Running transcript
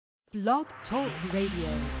Blog Talk Radio.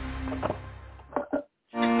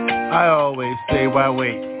 I always say, why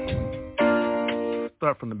wait?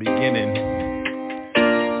 Start from the beginning.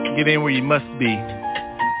 Get in where you must be.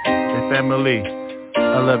 Hey, family,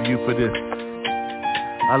 I love you for this.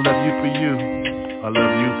 I love you for you. I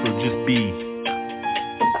love you for just be.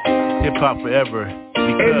 Hip-hop forever.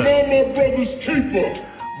 Because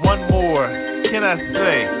one more, can I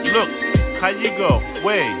say, look, how you go?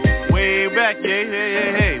 Way back,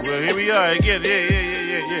 yeah. Well, here we are again,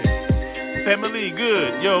 yeah. Family,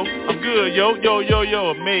 good, yo. I'm good, yo.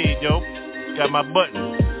 I'm made, yo. Got my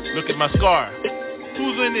button. Look at my scar.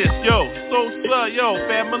 Who's in this, yo? So, yo.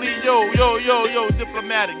 Family, yo.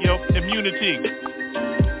 Diplomatic, yo. Immunity.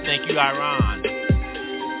 Thank you, Iran.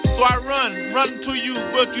 So I run to you,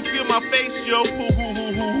 but you feel my face, yo.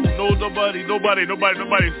 No, nobody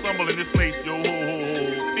stumble in this place, yo.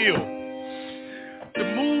 Feel. The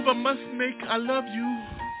move I must make, I love you.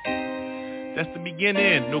 That's the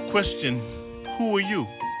beginning, no question. Who are you?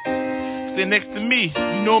 Stay next to me,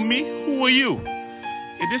 you know me? Who are you?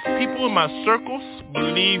 If there's people in my circles,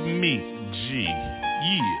 believe me,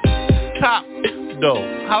 yeah. Top, though,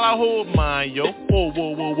 how I hold mine, yo. Whoa.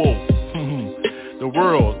 The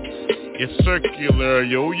world is circular,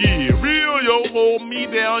 yo, yeah. Real, yo, hold me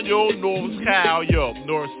down, yo. North Cal, yo.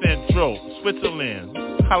 North Central, Switzerland.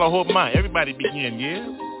 How I hold mine. Everybody begin, yeah?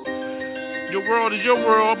 Your world is your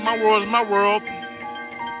world. My world is my world.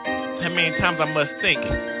 How many times I must think,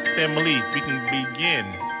 family, we can begin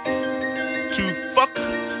to fuck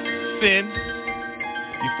sin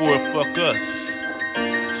before it fuck us.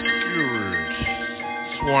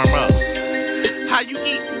 Swarm up. How you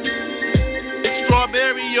eat?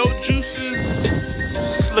 Strawberry, yo, juices.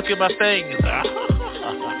 Look at my fingers.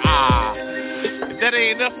 If that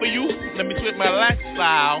ain't enough for you, let me switch my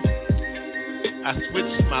lifestyle. I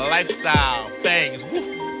switched my lifestyle. Things.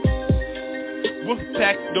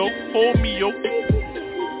 WolfPack, though. Hold me, yo.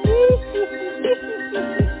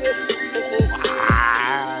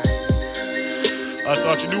 I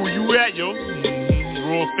thought you knew where you at, yo.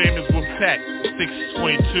 World famous WolfPack,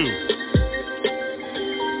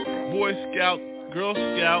 622. Boy Scout, Girl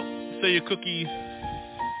Scout, say your cookies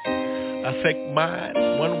affect mine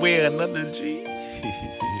one way or another, G.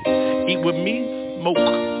 Eat with me, smoke,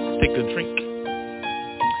 take a drink.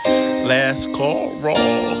 Last call, raw.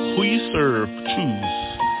 Who you serve, choose.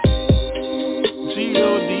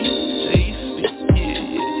 G-O-D-J-C,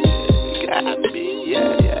 yeah. Got me,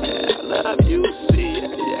 yeah. I love you, see,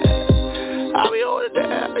 yeah. I'll be on it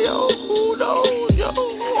down, yo. Who knows, yo?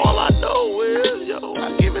 All I know is, yo, I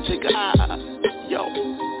give it to God, yo.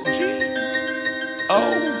 G-O-D-J-C,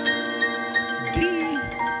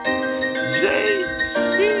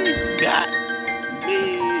 got me.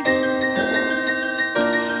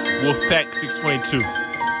 WolfPack 622.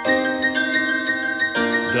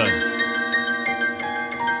 Done.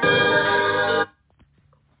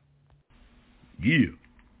 Yeah.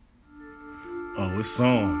 Oh, it's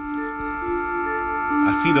on. I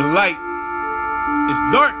see the light. It's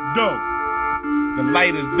dark though. The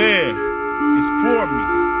light is there. It's for me.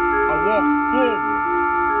 I walk forward.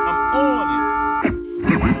 I'm on it.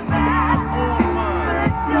 I'm on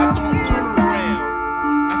mine. I don't turn around.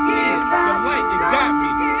 I see it. The light, it got me.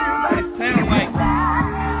 It sounds like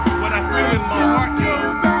what I feel in my heart, yo.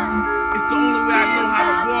 It's the only way I know how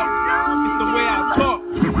to walk. It's the way I talk.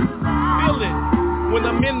 Feel it. When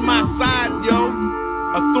I'm in my side, yo,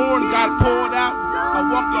 a thorn got poured out. I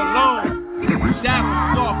walk alone. Shadows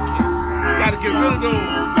stalking. Gotta get rid of those.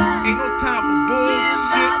 Ain't no time for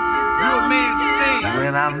bullshit. Real man stand.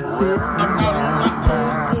 When I'm out on my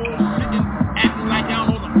own bullshitting, acting like I don't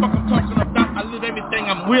know what the fuck I'm talking about. I live everything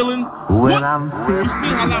I'm willing. When I'm you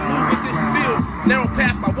see how I move in this field. Narrow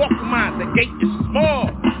path, I walk the mine. The gate is small.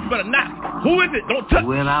 You better knock. Who is it? Don't touch.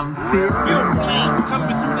 When I'm feel clean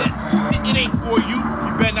coming through that shit. It ain't for you.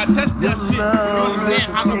 You better not touch that shit. You understand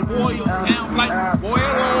how the boil sounds like? Boil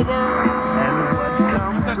over.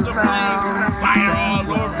 Touch the flame. Fire all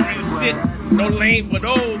over and shit. No lane for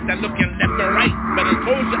those that looking left or right. Better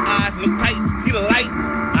close your eyes, look tight, see the light.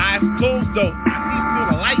 Eyes closed though. I see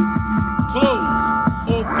the light. Closed,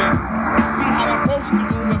 open. See how I'm supposed to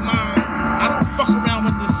do with mine. I don't fuck around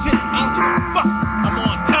with this shit. I don't give a fuck. I'm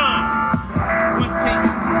on time. One take,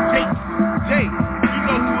 Jake, Jay. You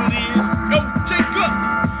know who it is. Yo, Jacob.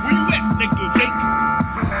 Where you at, nigga, Jake?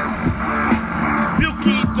 Real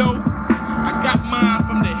kid though. I got mine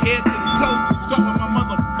from the head to the toe. Start with my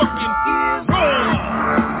motherfucking roll.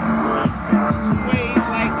 Ways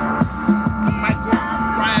like I might go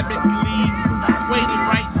private leave.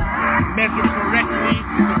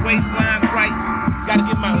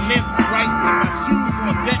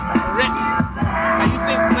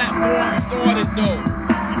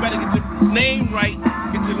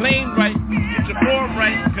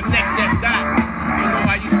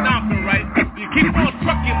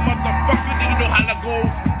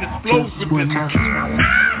 flows with this.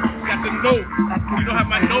 Got the nose. You know how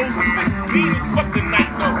my nose is clean as fuck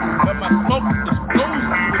tonight, though. But my smoke explodes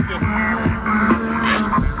with this.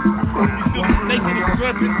 You feel the snake in the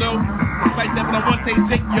serpent, though. It's like that, but I want to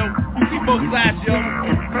take, yo. You see both sides, yo. Woo!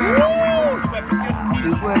 You better get some meat.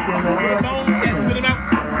 Bones, yeah, spit them out.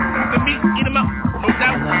 The meat, eat them out. No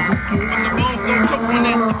doubt. But the bones don't choke on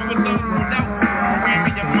that. If you would know, no doubt.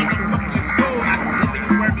 Wherever your motherfucking soul, I can see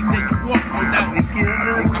niggas wherever you say you walk, no doubt. I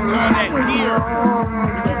call that here.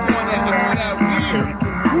 We don't call that here.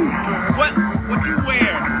 What you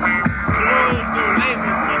wear? Clothes, no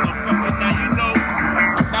labels, motherfucker. Now you know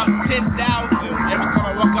about 10,000 every time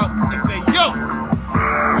I walk out and say, yo,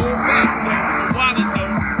 WolfPack, yo, the wallet,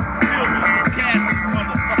 though. Feel me, cash,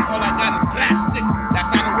 motherfucker. All I got is plastic. That's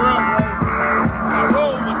how the world rolls. I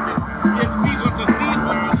roll with it. Get feet on the seeds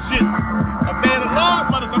with this shit. A man of law,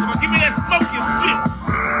 motherfucker. Give me that smoking shit.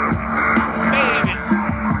 Baby.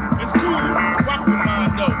 It's cool. Rock with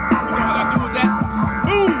mine, though. You know what I do with that?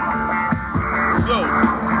 Move. So,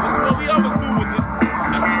 this is what we always do with this.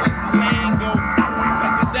 I see this lane go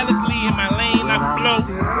psychedelically in my lane. I flow.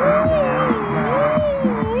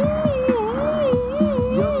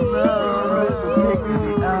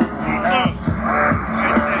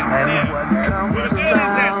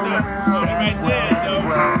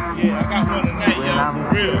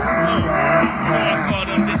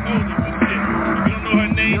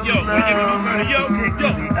 Yo,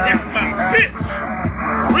 that's my bitch.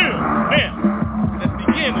 Real, man. Let's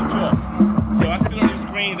begin to talk. Yo, I sit on the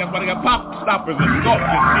screen, that's why they got pop stoppers and stalks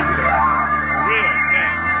and shit. Real, man.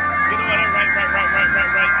 You know what? Right.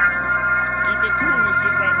 Keep it cool and shit,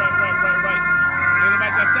 right.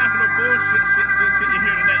 Anybody got time for no bullshit shit you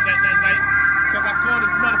hear tonight. Cause I call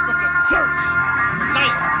this motherfucker church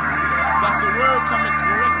tonight. That's the word coming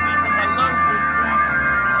directly from my lungs. You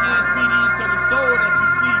can't see these to the soul that you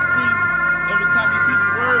see free. Every time you speak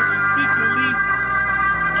words, you speak release.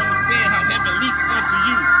 Understand how heaven leaks unto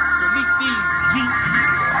you. So leak these, G.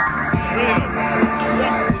 Real.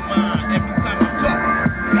 Walk with mine every time I talk.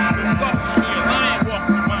 The thought of me and I ain't walk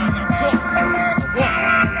with mine. I talk. I walk.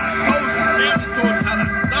 Moses family told us how to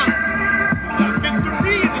stop. We got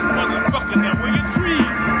victory in this motherfucker. Now where your tree?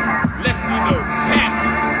 Let me know. Pass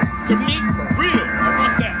it. To me, real. I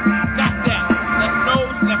want that. Got that. Left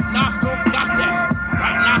nose, left nostril. Got that.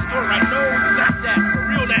 Right nostril, right nose. Got that. For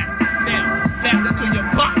real that. Now, snap that to your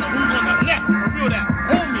partner. Who's on the left? For real that.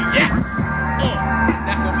 Homie, yeah.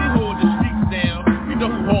 Now when we hold the streets down, we know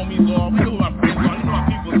who homies are. We know who our friends are. You know our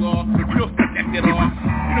people are. You know who connected are.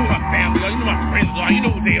 You know who our family are. You know who our friends are. You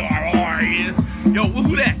know who they are. R is. Yo,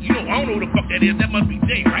 who that? You know, I don't know who the fuck that is. That must be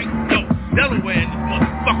Jay, right? Yo, Delaware and this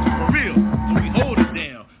motherfucker for real. So we hold it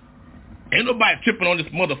down. Ain't nobody tripping on this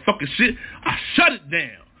motherfucking shit. I shut it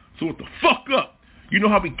down. So what the fuck up? You know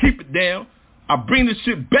how we keep it down? I bring this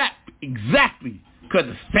shit back exactly because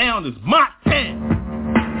the sound is my town.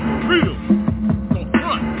 For real. Don't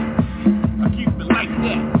front. I keep it like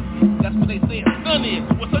that. That's what they say a son is.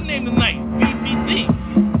 So what's her name tonight? BBD.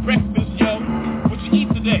 Breakfast, yo. What you eat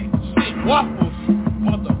today? Shit, waffles.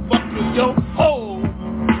 Motherfucker, yo. Oh,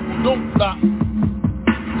 don't stop.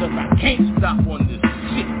 Because I can't stop on this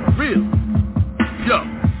shit. For real. Yo,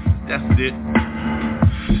 that's it.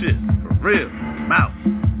 Shit, for real. I'm out.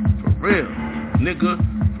 For real. Nigga,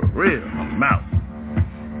 for real. I'm out.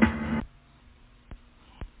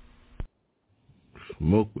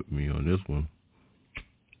 Smoke with me on this one.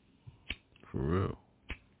 For real.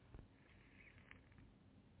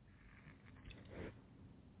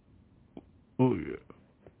 Oh, yeah.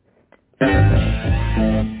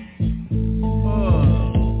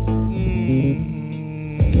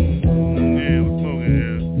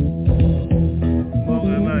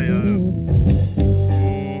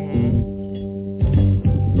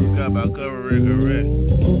 About covering correct.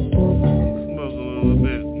 Smoke a little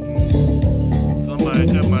bit. Somebody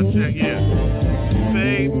cut my check, yeah.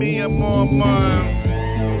 Pay me, I'm on my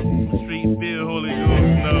street feel, Holy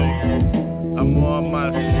Ghost, no. I'm on my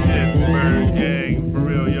shit, ByrdGang, for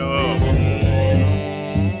real, yo.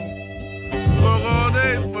 Smoke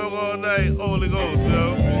all night, Holy Ghost, yo.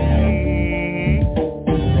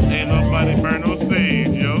 Ain't nobody burn no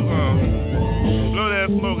sage, yo. Blow that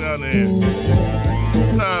smoke out there.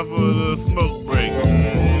 Time for a little smoke break. For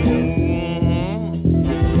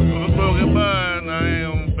the smoking mine, I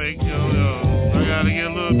ain't fake, yo. I gotta get a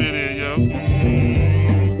little bit in, yo.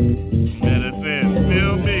 Medicine,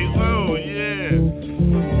 feel me, oh yeah.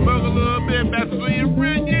 Smoke a little bit, back to your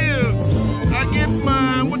friend, yeah. I get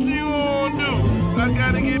mine, what you gonna do? I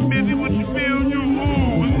gotta get busy, what you feel, you,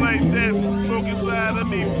 ooh, it's like that. Smoking side of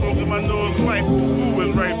me, smoking my nose pipe, ooh,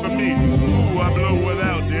 it's right for me. Ooh, I blow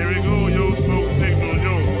without, there it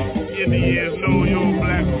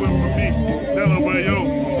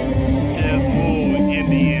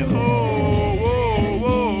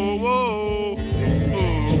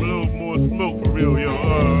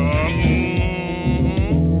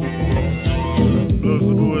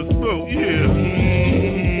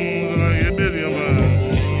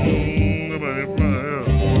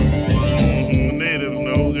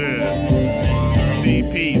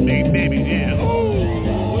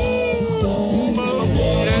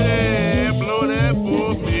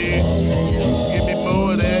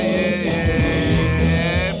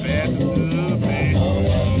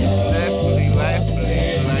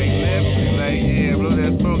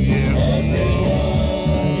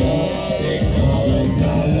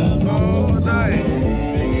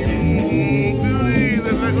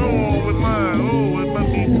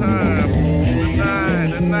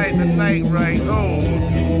right on.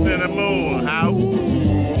 Cinnamon, how?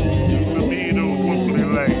 For me, those whoopily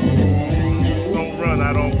like. Don't run,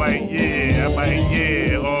 I don't bite, yeah. I bite,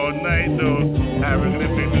 yeah. All night, though. I regular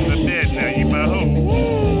bitches to bed, now you my hoe.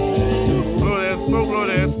 Blow that smoke, blow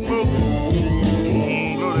that smoke.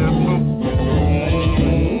 Blow that smoke.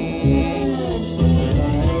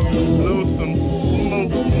 Blow some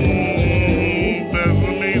smoke. That's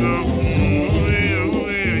for me, though.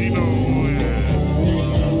 You know,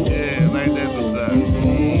 yeah, like that sometimes.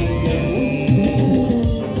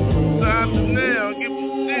 Time to now, give me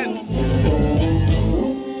shit.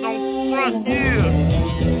 Don't front, yeah.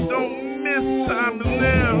 Don't miss time to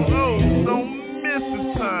now. Oh, don't miss the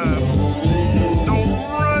time. Don't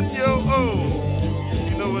run your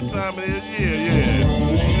You know what time it is? Yeah.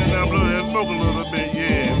 And now blow that smoke a little bit,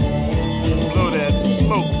 yeah. Blow that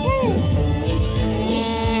smoke. Woo!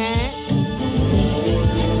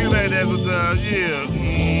 You like that sometimes, yeah.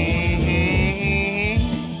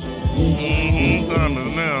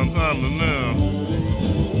 Time is now.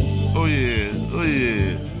 Oh yeah.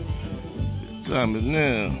 Time is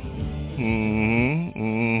now.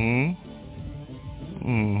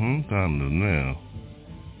 Time is now.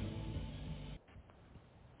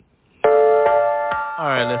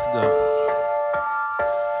 Alright, let's go.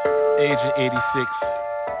 Agent 86.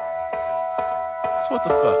 So what the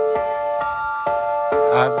fuck?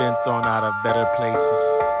 I've been thrown out of better places.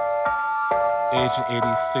 Agent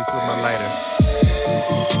 86 with my lighter.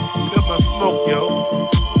 Get my smoke, yo.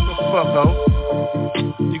 What the fuck, ho?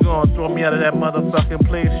 You gonna throw me out of that motherfucking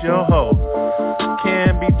place, yo, ho?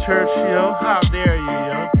 Can't be church, yo. How dare you,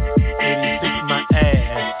 yo? 86 my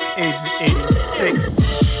ass. Agent 86.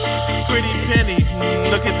 Pretty penny,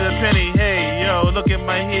 look at the penny. Hey, yo, look at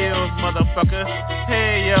my heels, motherfucker.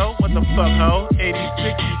 Hey, yo, what the fuck, ho? 86.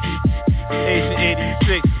 Agent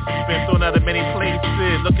 86. Been thrown out of many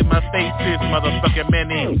places. Look at my faces, motherfucker,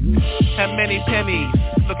 many. Have many pennies.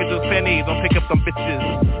 Look at those pennies. Don't pick up some bitches.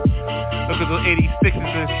 Look at those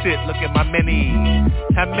 86s and shit. Look at my many.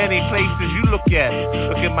 How many places you look at?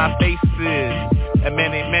 Look at my faces. And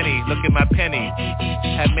many. Look at my penny.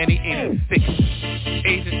 How many 86?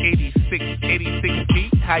 Agent 86. 86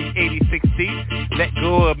 feet. How you 86D? Let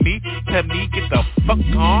go of me. Tell me get the fuck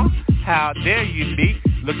on. How dare you be?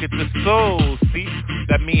 Look at the soul, see?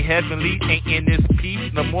 That mean heavenly ain't in this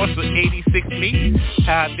piece no more, so 86 me.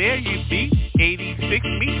 How dare you be? 86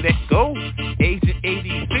 me, let go. Agent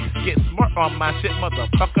 86, get smart on my shit,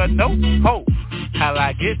 motherfucker, no ho. How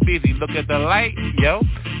I get busy, look at the light, yo.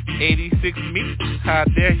 86 me, how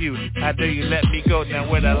dare you let me go, now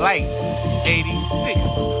where the light? 86,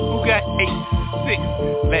 who got 86?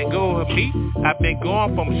 Let go of me, I've been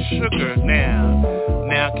going from sugar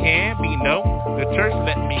now can be no. The church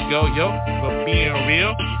let me go, yo. For being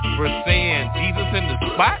real, for saying Jesus in the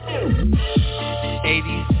spot.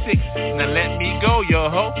 86, now let me go, yo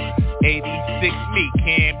ho. 86 me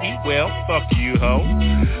can be well, fuck you ho.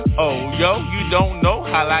 Oh yo, you don't know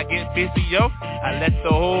how I get busy, yo. I let the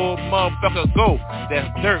whole motherfucker go. That's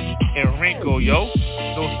dirt and wrinkle, yo.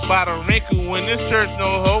 No spot or wrinkle in this church,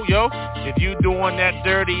 no ho, yo. If you doing that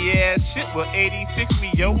dirty ass shit, well 86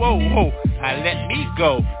 me, yo, whoa. I let me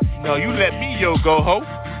go. No, you let me, yo, go, ho.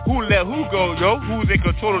 Who let who go, yo? Who's in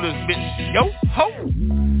control of this bitch, yo, ho?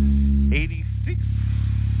 86.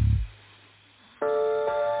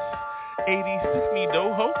 86 me,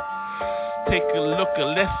 though, ho. Take a look, a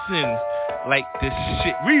lesson. Like this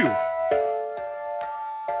shit real.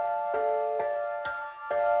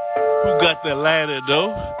 Who got the lighter,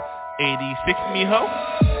 though? 86 me, ho.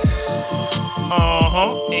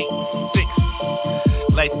 86.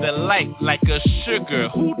 Like the light, like a sugar,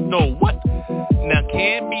 who know what? Now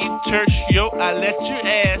can't be church, yo, I let your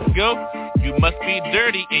ass go. You must be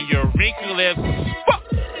dirty and your wrinkle as fuck.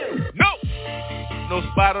 No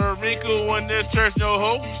spot or wrinkle in this church, no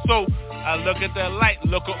ho. So I look at the light,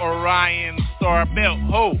 look at Orion star belt,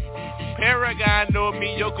 ho. Paragon know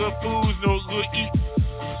me, yo, good foods, no good eats.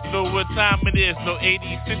 Know what time it is, no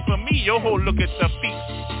 86 for me, yo ho, look at the feet.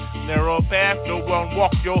 Narrow path, no one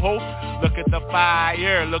walk, yo ho. Look at the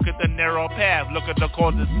fire, look at the narrow path, look at the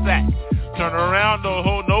cul-de-sac. Turn around, no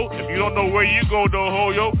ho, no. If you don't know where you go, no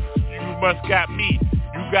ho, yo, you must got me.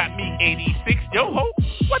 You got me 86, yo ho.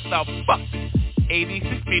 What the fuck?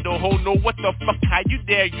 86 me, no ho, no. What the fuck? How you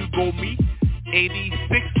dare you go me?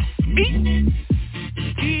 86 me?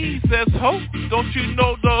 Jesus ho, don't you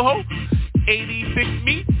know the ho? 86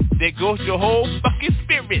 me? There goes your whole fucking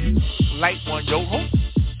spirit. Light one, yo ho.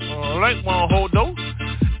 Light one, ho, no.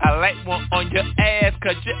 I like one on your ass,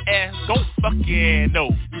 cause your ass don't fucking know.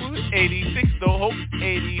 86 though, ho.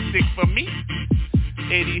 86 for me.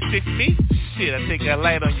 86 me. shit. I take that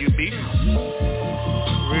light on you, B.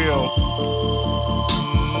 Real.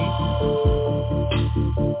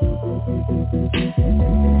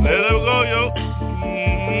 Let them go, yo.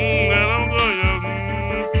 Let them go, yo.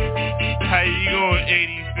 How you going,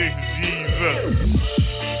 86 Jesus?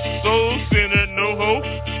 Soul sinner, no hope.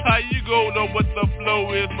 How you go, know what the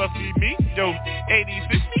flow is? Must be me. Yo,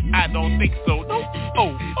 86, I don't think so. No.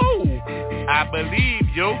 Oh. I believe,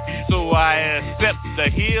 yo. So I accept the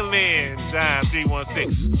healing. John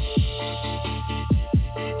 3:16.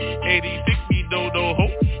 86, me no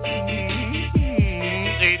hope.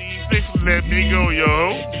 86, let me go, yo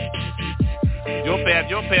ho. Your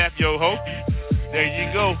path, yo ho. There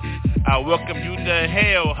you go. I welcome you to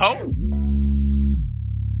hell, ho.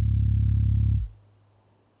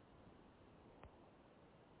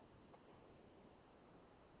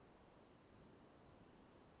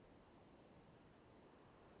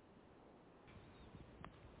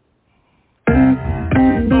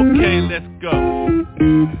 Okay, let's go.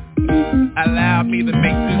 Allow me to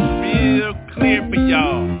make this real clear for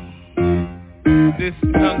y'all. This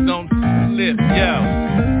tongue don't slip, yo.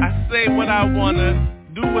 I say what I wanna,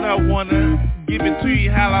 do what I wanna, give it to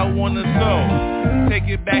you how I wanna so. Take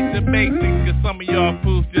it back to basics, cause some of y'all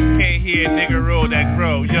fools just can't hear a nigga roll that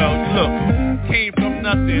grow. Yo, look, came from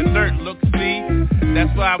nothing, dirt, look, see?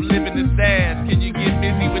 That's why I'm living this dash. Can you get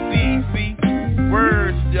busy with these, see?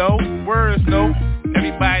 Words, yo, words, no.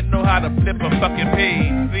 Everybody know how to flip a fucking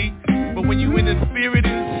page, see? But when you in the spirit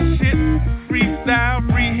and shit, freestyle,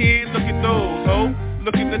 freehand, look at those, ho.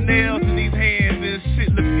 Look at the nails in these hands and shit.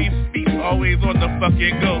 Look at these feet, always on the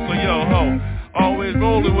fucking go. So yo, ho, always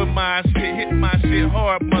rolling with my shit, hit my shit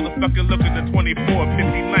hard, motherfucker. Look at the 24,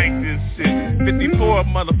 59 this shit. 54,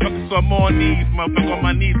 motherfucker, so I'm on knees, motherfucker, on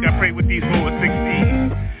my knees. Got pray with these over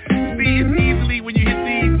 16. See, it's easily when you hit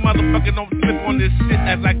these, motherfucker, don't slip on this shit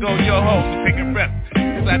as I go, yo, ho, so take a breath.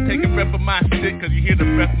 Cause I take a breath of my shit, cause you hear the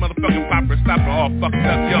breath, motherfucker, popper, stopper, all fucked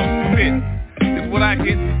up, yo, spit. It's what I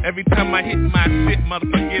hit every time I hit my shit,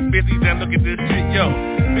 motherfucker, get busy, then look at this shit, yo.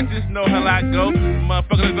 Bitches know how I go,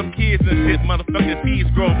 motherfucker, them kids and shit, motherfucker, fees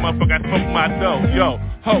grow, motherfucker, I smoke my dough, yo.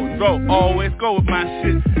 Ho, bro, always go with my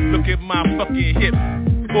shit, look at my fucking hip,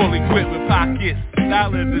 fully equipped with pockets,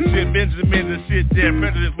 dollars and shit, Benjamins and shit, yeah,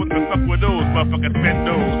 presidents, what the fuck with those, motherfucker, spend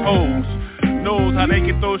those hoes. Knows how they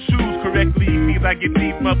get those shoes correctly. Means I get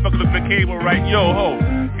these motherfuckers with the cable right. Yo ho,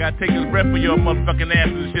 gotta take his breath for your motherfucking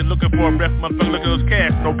ass and shit. Looking for a breath, motherfucker. Look at those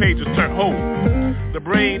cash, no pages, turn ho. The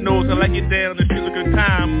brain knows how I get down and shit. Look at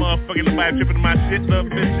time, motherfucking nobody tripping my shit.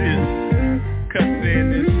 Love bitches,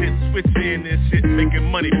 cussing and shit, switching and shit, making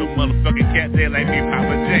money for motherfucking cat there like me,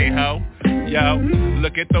 Papa J, ho. Yo,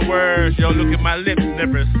 look at the words, yo. Look at my lips,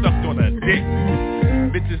 never sucked on a dick.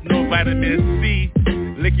 Bitches know vitamin C.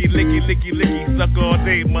 Licky, suck all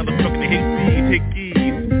day, motherfucker, hit these hickeys.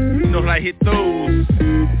 You know how I hit those.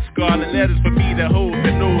 Scarlet letters for me, that holds,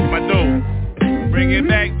 that knows my dough. Bring it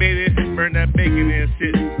back, baby, burn that bacon and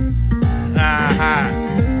shit.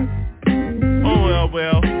 Oh,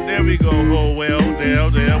 well, there we go, oh, well,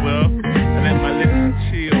 there, well. I let my lips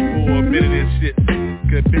chill for a minute and shit.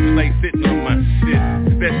 Cause bitch like sitting on my shit,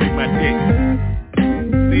 especially my dick.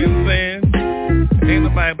 See what I'm saying? Ain't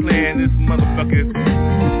nobody playing this motherfucker.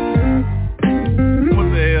 What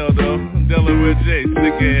the hell, though? Delaware J,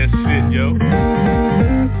 sick ass shit, yo.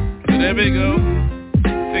 So there we go.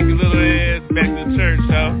 Take your little ass back to church,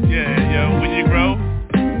 ho. Yeah, yo. When you grow,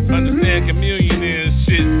 understand communion and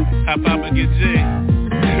shit. How Papa get J.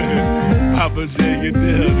 Papa J get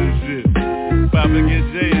down and shit. Papa get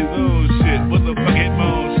J his own shit. What the fuck ain't my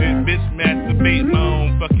own shit? Bitch masturbate my own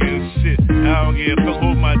fucking shit. I don't give a fuck,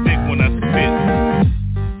 hold my dick when I spit.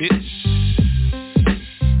 Bitch,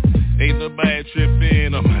 ain't nobody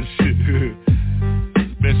tripping on my shit.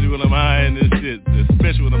 Especially when I'm high in this shit.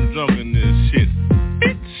 Especially when I'm drunk in this shit.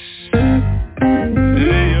 Bitch.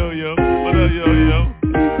 Hey yo, what up yo?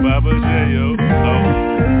 Baba J yo. Oh,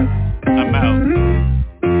 I'm out.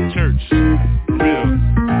 Church, for real,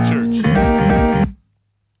 church.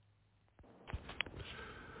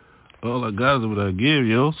 All I got is what I give,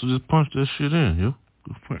 yo. So just punch that shit in, yo.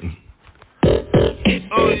 Go for it.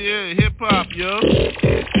 Oh yeah, hip hop, yo.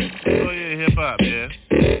 Oh yeah, hip hop, yeah.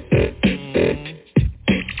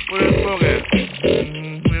 Where that smoke at?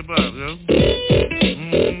 Hip hop, yo.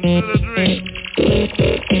 Get a drink.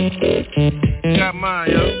 Got mine,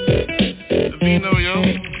 yo. The vino, yo.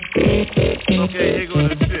 Okay, here go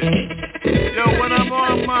the shit. Yo, when I'm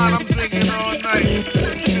on mine, I'm drinking all night.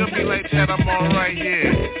 Feel me like that, I'm alright,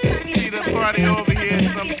 yeah. See the party over here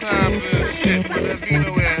sometimes and shit with the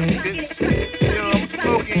vino ass, bitch.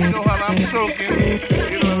 You know how I'm choking.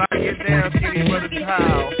 You know how I get down, skinny brother,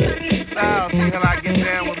 how?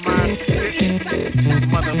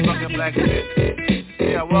 like shit.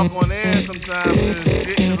 Yeah, I walk on air sometimes and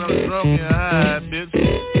shit cause I'm drunk and high, bitch.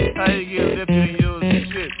 How you get lifted in your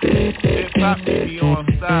shit? Hip-hop be on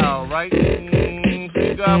style, right?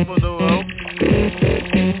 Thank God for the world.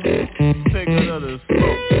 Take another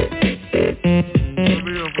smoke. For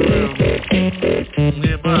real,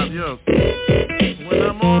 hip-hop, yo. When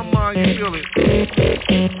I'm on mine, you feel it.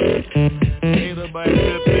 Ain't nobody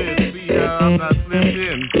slipped in. See how I'm not slipped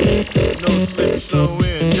in. No slip show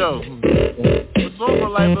in, yo. But sober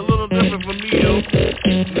life a little different for me, yo.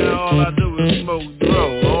 Now all I do is smoke,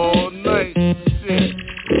 grow all night. Shit.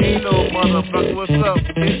 You know, motherfucker, what's up,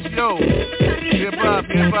 bitch, yo. Hip-hop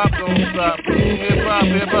don't stop. Hip-hop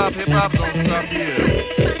don't stop, yeah.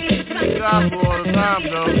 Gospel all the time,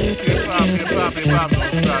 though. Hip-hop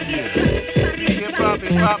don't stop, yeah. Hip-hop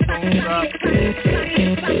don't stop.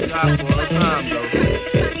 Gospel all the time, though.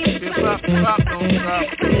 Hip-hop don't stop.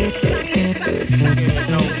 And it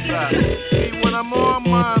don't stop. See, when I'm on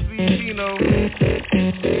my Vino,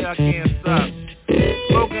 see, I can't stop.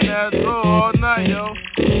 Smoking that draw all night, yo.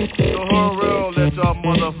 The whole world let y'all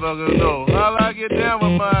motherfuckers know. How I get down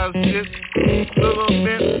with my shit. Little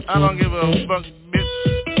bit, I don't give a fuck, bitch.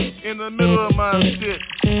 In the middle of my shit.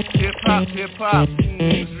 Hip-hop.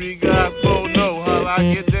 Street guys don't know how I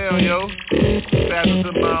get down, yo. Faster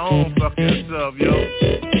than my own fucking self, yo.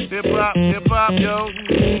 Hip-hop, yo.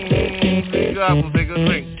 Street guys will take a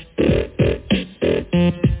drink.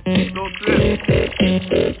 No trip.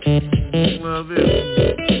 Love this.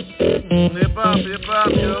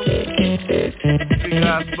 Hip-hop, yo. Street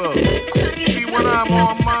guys fuck. See, when I'm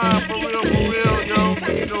on mine, for real, yo,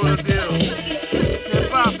 you know the deal.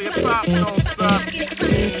 Hip-hop don't stop.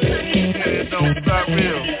 And it don't stop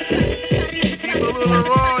real. Keep a little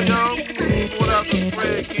raw, yo. Without the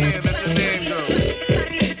spray can, let the name go.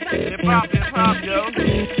 Hip-hop, yo.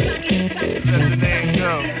 Let the name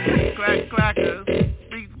go. Clackers,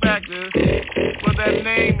 beat backers. But that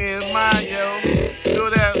name is mine, yo. Do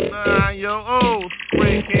that sign, yo. Oh,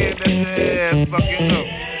 spray can, let your ass fucking go.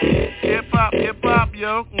 Hip-hop,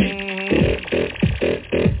 yo.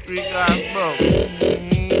 Street guys smoke.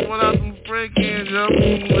 Without some spray cans, yo.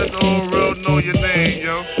 Let the whole world know your name,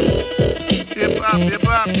 yo.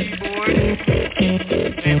 Hip-hop, B-boy.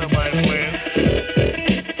 Ain't nobody playing.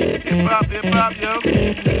 Hip-hop, yo.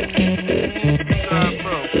 Street guys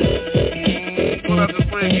smoke. Without the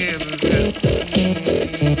spray cans and shit.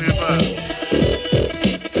 Hip-hop.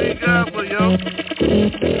 Street guys, yo.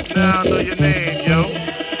 Now I know your name, yo.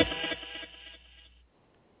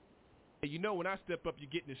 You know when I step up, you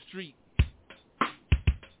get in the street.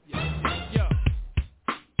 Yeah.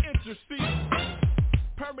 Intercede.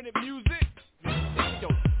 Permanent music. Yo,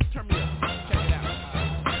 turn me up. Check it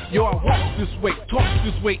out. Yo, I walk this way, talk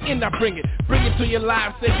this way, and I bring it to your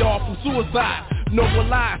lives. Say y'all from suicide. No more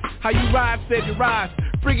lies. How you ride, said you rise.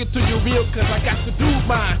 Bring it to your real, cause I got to do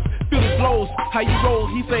mine. Feel the flows, how you roll,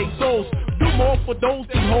 he say souls. Do more for those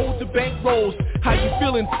that hold the bank rolls. How you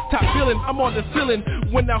feeling? Top feeling, I'm on the ceiling.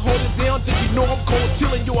 When I hold it down, did you know I'm cold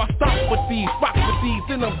chilling? Yo, I stop with these, rock with these,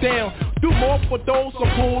 then I'm down. Do more for those who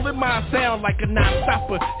pulling my sound like a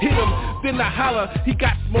non-stopper. Hit him, then I holler. He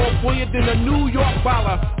got more for you than a New York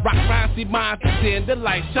baller. Rock rhymes, see mine, then the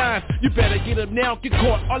light shines. You better get him now, get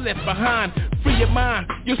caught or left behind. Free your mind,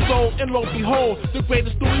 your soul, and lo and behold, the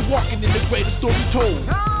greatest story walking in the greatest story told.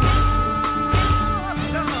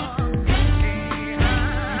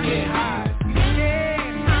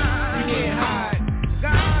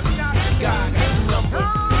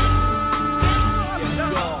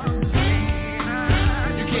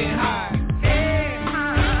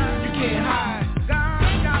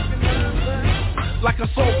 Like a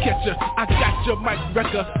soul catcher, I got your mic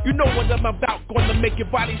wrecker. You know what I'm about, gonna make your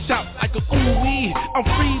body shout like a ooh-wee. I'm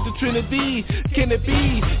free, the Trinity, can it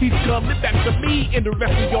be? He's coming back to me and the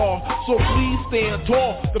rest of y'all. So please stand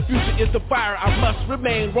tall, the future is the fire, I must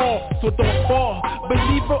remain raw. So don't fall,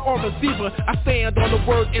 believer or receiver, I stand on the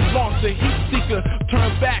word and launch a heat seeker.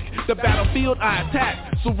 Turn back, the battlefield I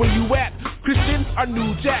attack. So where you at? Christians are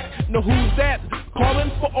New Jack. Know who's that?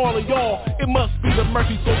 Calling for all of y'all. It must be the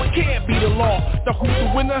mercy, so it can't be the law. Now who's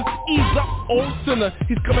the winner? Ease up, old sinner.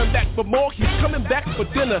 He's coming back for more, he's coming back for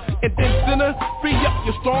dinner. And then sinner, free up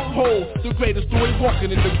your stronghold. The greatest story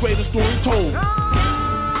walking and the greatest story told. You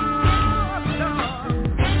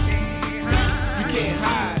can't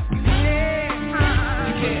hide. You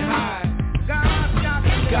can't hide.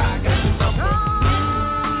 God got the number.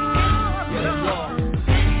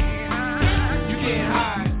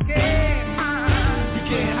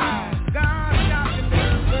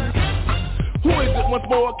 Once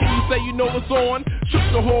more, can you say you know what's on? shook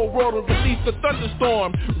the whole world and released a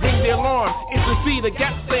thunderstorm. Ring the alarm, intercede a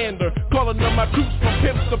gap stander, calling on my troops from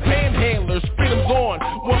pimps to panhandlers. Freedom's on,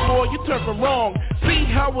 one more you turn from wrong. See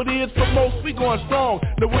how it is for most, we going strong.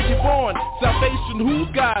 Now where you born, salvation, who's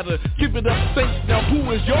got her? Give it up, saints, now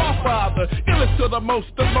who is your father? Illest to the most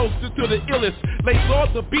to the illest. Lace all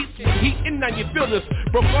the beats with heat and now you feel this.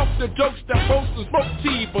 Broke off the jokes that boast and smoke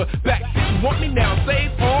cheaper. Back, you want me now,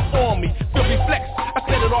 save all on me. Feel me flex, I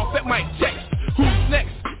set it off at my checks. Who's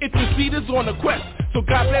next? Interceders on the quest. So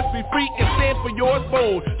God bless me free and stand for yours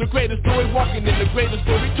bold. The greatest story walking in the greatest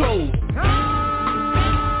story told.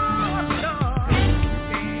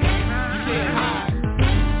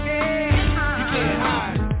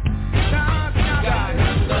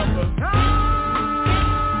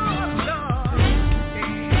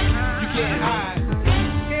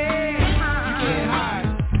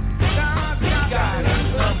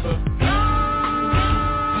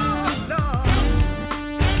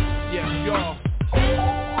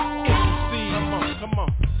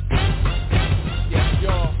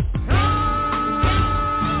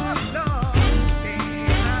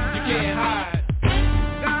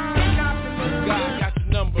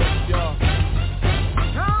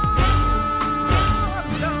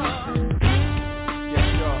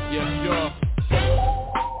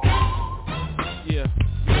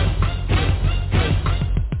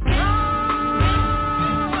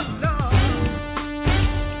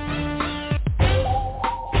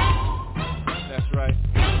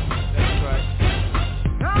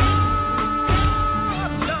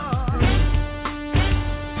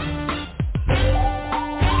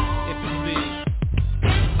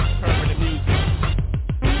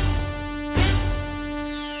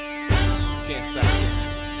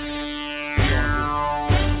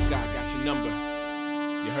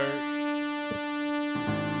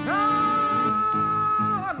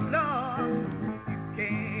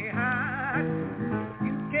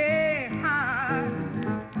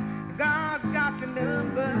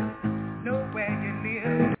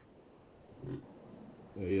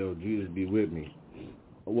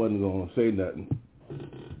 Say nothing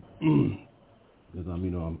because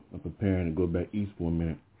I'm preparing to go back east for a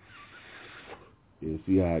minute. Yeah,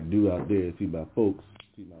 see how I do out there. See my folks,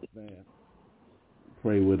 see my fans,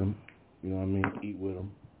 pray with them. You know what I mean? Eat with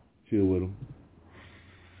them, chill with them,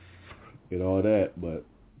 and all that. But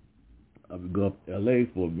I'll go up to LA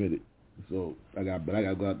for a minute, so I got to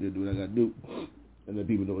go out there and do what I got to do, and let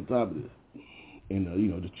people know what time it is, and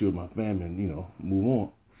just chill with my family and move on.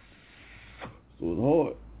 So it's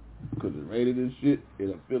hard. Because it's raining and shit,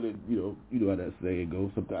 and I'm feeling, you know how that saying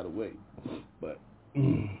goes, some kind of way. But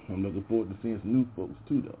I'm looking forward to seeing some new folks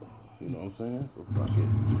too, though. You know what I'm saying? So fuck it.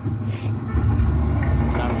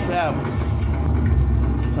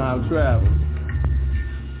 Time travel.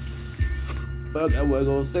 Fuck, I wasn't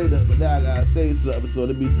gonna say that, but now I gotta say something. So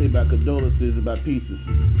let me say my condolences and my pieces.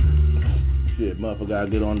 Shit, motherfucker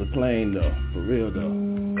gotta get on the plane though. For real though.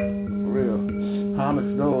 For real.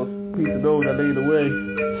 Homage those, piece of those that laid away.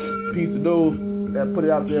 Piece of those that put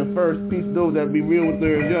it out there first. Piece of those that be real with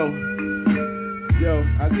theirs. Yo,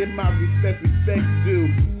 I give my respect due.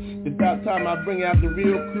 It's about time I bring out the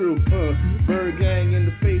real crew. ByrdGang in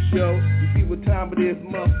the face, yo. You see what time it is,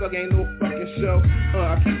 motherfucker, ain't no fucking show.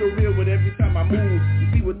 I keep it real with every time I move. You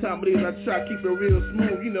see what time it is, I try to keep it real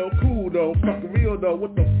smooth. Cool though, fucking real though.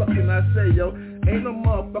 What the fuck can I say, yo? Ain't no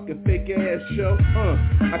motherfucking fake ass show.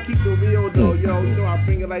 I keep it real though, yo. I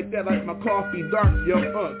bring it like that, like my coffee dark, yo.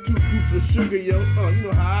 2 scoops of sugar, yo. You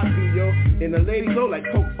know how I do, yo. And the ladies go like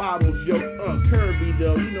Coke bottles, yo. Curvy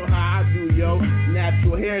though, you know how I do, yo.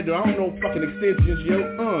 Natural hair though, I don't know fucking extensions, yo.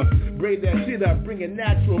 Braid that shit up, bring it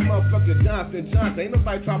natural, motherfucker Johnson. Ain't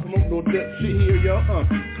nobody trying to promote no that shit here, yo.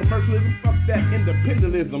 Commercialism, fuck that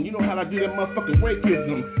independentalism. You know how I do that motherfucking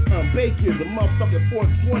wakeism. Bakeism, motherfucking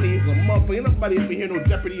 420ism, motherfucker. Ain't nobody up here no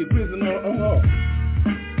Jeopardy is prison.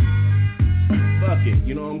 Fuck it,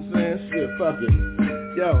 you know what I'm saying? Shit, fuck it.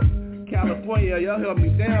 Yo, California, y'all held me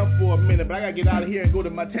down for a minute, but I gotta get out of here and go to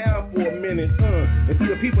my town for a minute, and see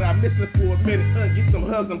the people I'm missing for a minute, get some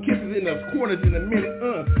hugs, some kisses in the corners in a minute,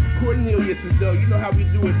 Cornelius though, you know how we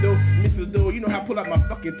do it though, Mrs. Though, you know how I pull out my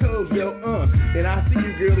fucking toes, yo, and I see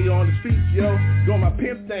you girlie on the streets, yo, doing my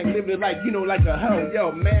pimp thing, living it like, like a hoe,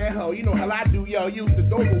 yo, man hoe, you know how I do, yo, use the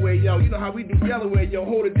Doverway, yo, you know how we do Delaware, yo,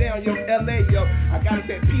 hold it down, yo, LA, yo, I gotta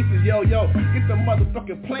take pieces, yo, get the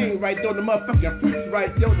motherfucking plane right, though, the motherfucking fruits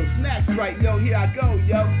right, yo, the snacks That's right, yo, here I go,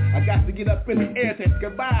 yo. I got to get up in the air, say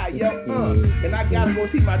goodbye, yo, and I gotta go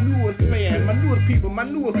see my newest fan, my newest people, my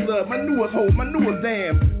newest love, my newest hope, my newest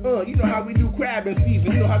dam. You know how we do crabbing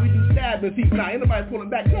season, you know how we do stabbing season. Nah, ain't nobody pulling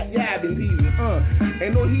back that yabbing season,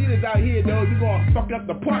 Ain't no heaters out here, though. You gonna fuck up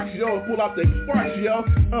the parks, yo, pull out the sparks, yo,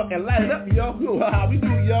 and light it up, yo. How we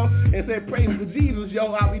do, yo, and say praise for Jesus,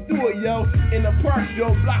 yo. How we do it, yo, in the parks,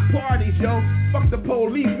 yo, block parties, yo. Fuck the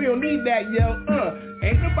police, we don't need that, yo.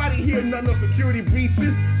 Ain't nobody here, none of security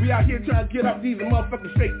breaches. We out here trying to get up these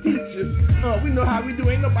motherfucking straight teachers. We know how we do,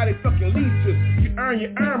 ain't nobody fucking leeches. You earn,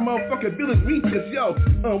 motherfucking village reaches, yo.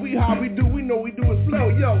 We how we do, we know we do it slow,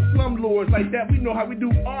 yo. Slumlords like that, we know how we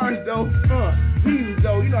do ours, though. Jesus,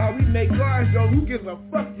 though, you know how we make ours, yo. Who gives a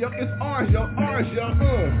fuck, yo? It's ours, yo,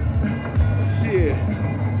 Shit.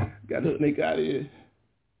 Got a snake out of here.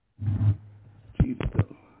 Jesus, though.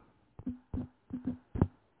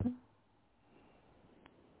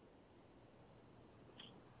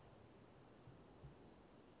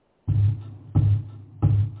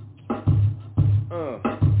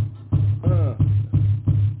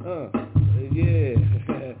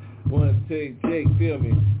 Yeah. One take, Jake, feel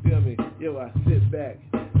me. Yo, I sit back,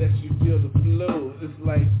 let you feel the flow. It's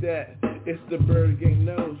like that. It's the ByrdGang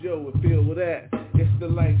knows, yo, we feel that. It's the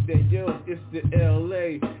like that, yo. It's the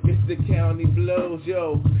LA. It's the county blows,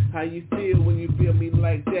 yo. How you feel when you feel me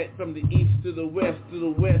like that? From the east to the west, to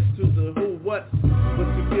the west, to the who, what? What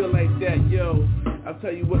you feel like that, yo? I'll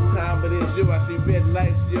tell you what time it is, yo. I see red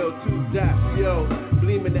lights, yo. 2 dots, yo.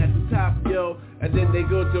 Gleaming at the top, yo. And then they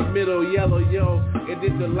go to middle yellow, yo. And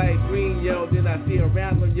then the light green, yo. Then I see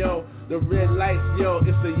around them, yo. The red lights, yo.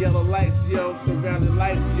 It's the yellow lights, yo. Surrounding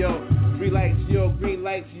lights, yo. 3 lights, yo. Green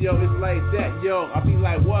lights, yo. It's like that, yo. I'll be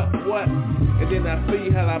like, what? And then I feel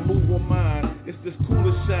you how I move with mine. It's this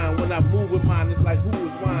cooler shine. When I move with mine, it's like who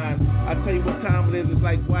is wine. I tell you what time it is, it's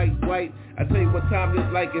like white. I tell you what time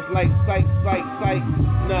it's like sight.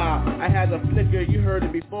 Nah, I had a flicker, you heard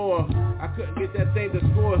it before. I couldn't get that thing to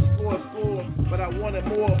score, but I wanted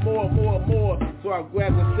more. So I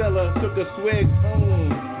grabbed the cellar, took a swig,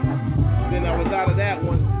 Then I was out of that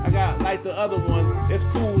one. I got like the other one. It's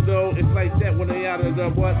cool though, it's like that when they out of the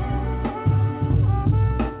what?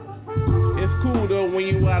 It's cool though when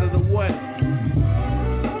you out of the what?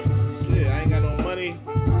 Shit, I ain't got no money.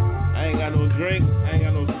 I ain't got no drink. I ain't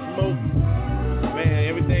got no smoke. Man,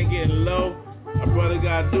 everything getting low. My brother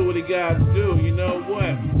gotta do what he gotta do. You know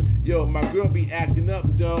what? Yo, my girl be acting up,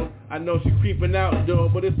 though. I know she creeping out, though,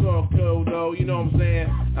 but it's all cool, though. You know what I'm saying?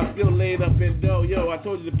 I'm still laid up in dough. Yo, I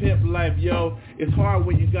told you the pimp life, yo. It's hard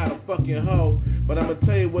when you got a fucking hoe. But I'm gonna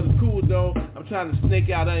tell you what's cool, though. I'm trying to snake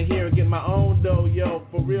out in here and get my own dough, yo.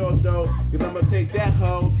 For real, though. Cause I'm gonna take that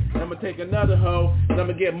hoe, and I'm gonna take another hoe, and I'm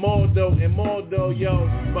gonna get more dough and more dough, yo.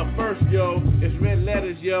 But first, yo, it's red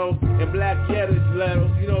letters, yo, and black letters,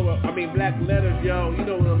 you know, black letters, yo. You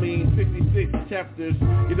know what I mean? 66 chapters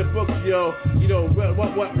in the books, yo. You know,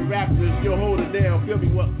 what the raptors, yo, hold it down. Feel me?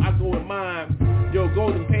 What I go with mine. Yo,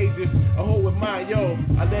 golden pages, I hold with mine, yo.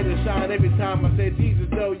 I let it shine every time I say Jesus,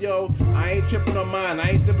 though, yo. I ain't tripping on mine, I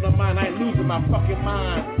ain't tripping on mine, I ain't losing my fucking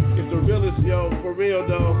mind. It's the realest, yo, for real,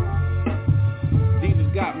 though. Jesus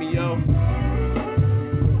got me, yo.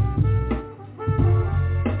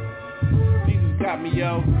 Jesus got me,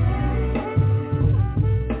 yo.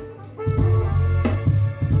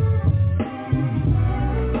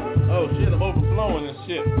 Oh shit, I'm overflowing and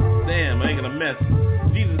shit. Damn, I ain't gonna mess.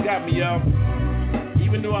 Jesus got me, y'all.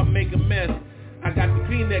 Even though I make a mess, I got the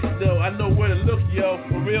Kleenex, though. I know where to look, yo.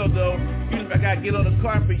 For real, though. Even if I gotta get on the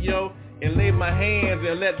carpet, yo, and lay my hands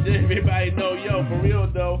and let everybody know, yo, for real,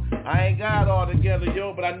 though. I ain't got it all together,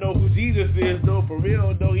 yo, but I know who Jesus is, though. For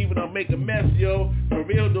real, though. Even though I make a mess, yo. For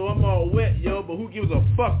real, though. I'm all wet, yo, but who gives a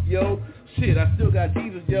fuck, yo? Shit, I still got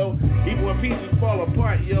Jesus, yo. Even when pieces fall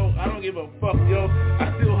apart, yo, I don't give a fuck, yo.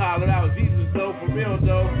 I still holler out Jesus, though. For real,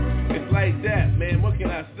 though. It's like that, man. What can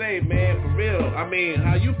I say, man? For real. I mean,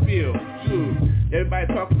 how you feel? Shoot. Everybody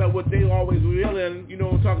talking about what they always reeling. You know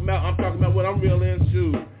what I'm talking about? I'm talking about what I'm reeling.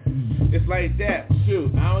 Shoot. It's like that.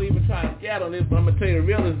 Shoot. I don't even try to scat on this, but I'm going to tell you the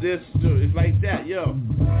real is this. Shoot. It's like that, yo.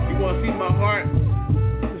 You want to see my heart?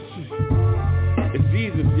 It's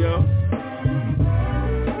Jesus, yo.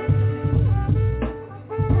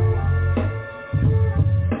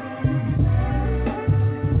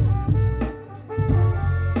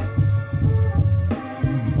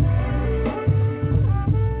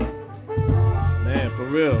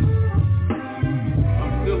 Real.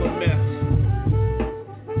 I'm still a mess.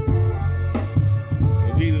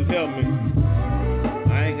 And Jesus help me.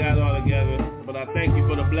 I ain't got it all together, but I thank you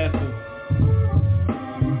for the blessings.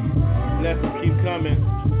 Blessings keep coming.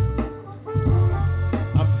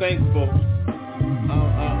 I'm thankful.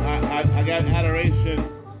 I got adoration.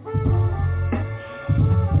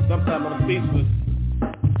 Sometimes I'm speechless.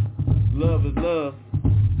 Love is love.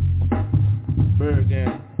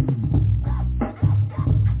 ByrdGang.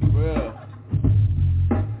 Real.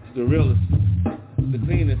 It's the realest. The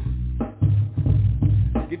cleanest.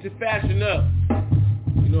 Get your fashion up.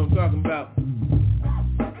 You know what I'm talking about.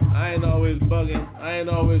 I ain't always bugging. I ain't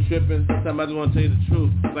always tripping. Sometimes I just want to tell you the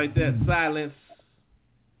truth. Like that. Silence.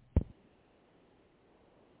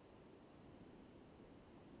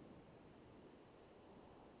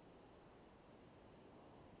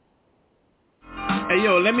 Hey,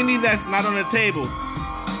 yo, let me leave that not on the table.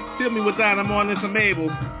 Fill me with that, I'm on this unable.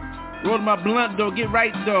 Roll my blunt, though, get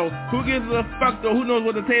right, though. Who gives a fuck, though? Who knows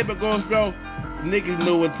where the table goes, bro? Niggas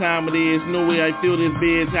know what time it is, know where I feel this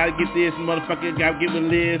biz, how to get this, motherfucker, gotta get with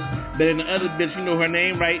Liz. Better than the other bitch, you know her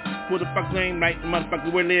name right. Who the fuck's name right?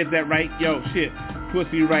 Motherfucker, where Liz at, right? Yo, shit.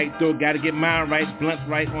 Pussy right, though, gotta get mine right. Blunts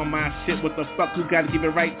right on my shit, what the fuck, who gotta keep it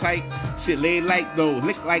right tight? Shit, lay like, though,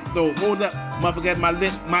 lick like, though, hold up. Motherfucker, my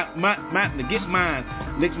lip, my, to get mine.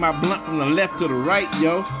 Lick my blunt from the left to the right,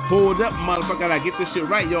 yo. Hold up, motherfucker, I get this shit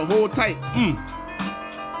right, yo. Hold tight,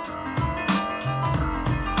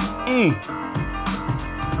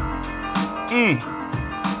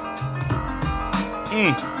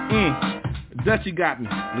 Dutchie got me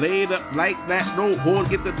laid up like that. No, hold,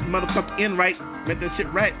 get the motherfucker in right. Make that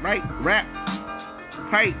shit right, rap,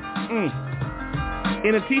 tight.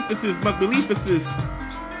 Antithesis, my beliefesis.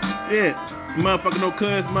 Yeah, motherfucker no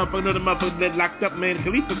cuz, motherfucker know the motherfucker that locked up, man.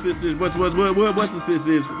 Khalifasis is what's this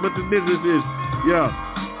is, what the business is. Yo,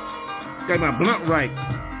 got my blunt right.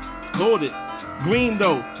 Hold it. Green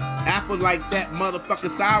though. Apple like that,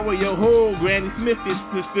 motherfucker sour, yo, ho, Granny Smith, this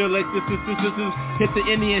feel like this, hit the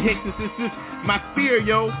Indian hicks, this, my fear,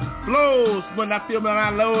 yo, blows when I feel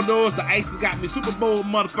my low doors, the ice has got me, Super Bowl,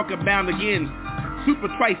 motherfucker, bound again, super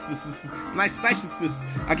twice, this, nice,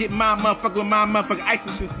 I get my motherfucker with my motherfucker,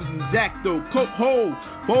 ISIS, this is Jack, though, coke, hold,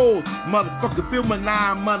 motherfucker, feel my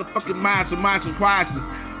 9, motherfucking minds, quietness,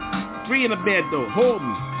 3 in the bed, though, hold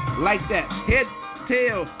me, like that, head,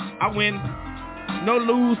 tail, I win, no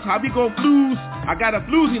lose, how we gon' lose? I got a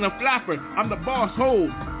floozy and a flapper. I'm the boss,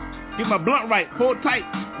 hold. Get my blunt right, hold tight.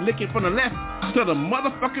 Lick it from the left to the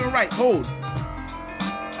motherfucking right, hold.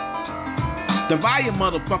 The volume,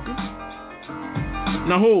 motherfucker.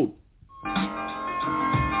 Now hold.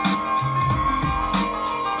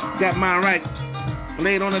 Got mine right.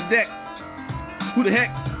 Laid on the deck. Who the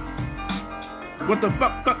heck? What the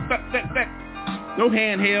fuck? No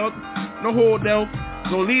handheld. No hold though.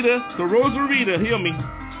 No leader, the Rosarita, hear me.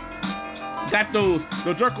 Got those,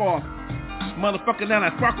 no jerk off. Motherfucker, now I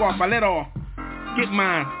spark off, I let off. Get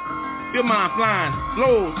mine, feel mine flying.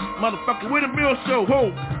 Low, motherfucker, where the real show?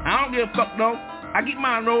 Ho, I don't give a fuck though. I get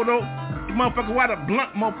mine roll though. You motherfucker, why the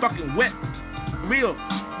blunt motherfucking wet? Real,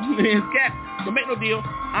 it's cat, don't make no deal.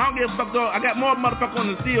 I don't give a fuck though. I got more motherfucker on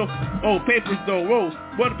the steel. Oh, papers though, whoa.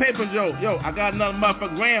 What the papers, yo? Yo, I got another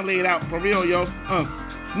motherfucking gram laid out for real, yo.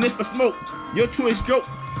 Sniff for smoke. Your choice joke.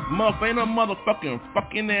 Motherfucker ain't no motherfucking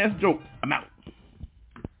fucking ass joke. I'm out.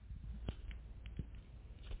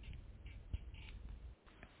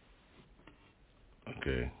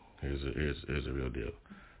 Okay, here's a real deal.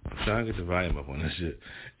 I'm trying to get the volume up on this shit,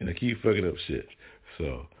 and I keep fucking up shit.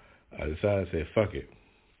 So I decided to say, fuck it.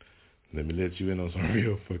 Let me let you in on some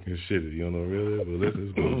real fucking shit. If you don't know real is, well, this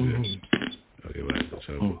is bullshit. Okay, well, let's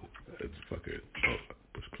fuck it. Oh,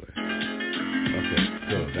 push play. Okay,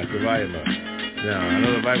 so that's the volume up. Now, I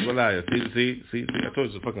know the volume will lie. See, I told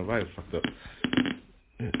you the fucking volume fucked up.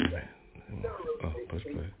 Oh, push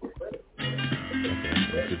play. Okay,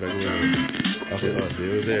 let's see if I can remember. Okay, oh, see, it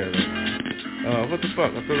was there. Oh, what the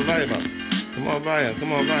fuck? I threw the volume up. Come on, volume.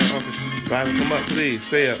 Okay, volume, come up, please.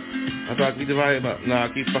 Stay up. I thought I keep the volume up. Nah, I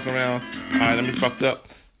keep fucking around. Alright, let me fucked up.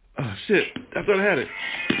 Oh, shit. I thought I had it.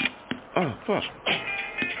 Oh, fuck.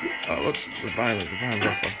 Oh, what's the volume all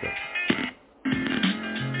fucked up.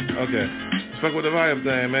 Okay. Fuck with the volume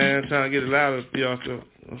thing, man. Trying to get it louder for y'all still.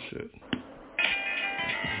 Oh, shit.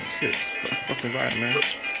 Shit. Fucking volume, man.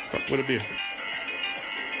 Fuck with a beer.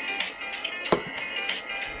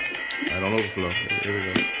 I don't overflow. Here we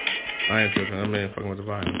go. I ain't tripping. I mean, fucking with the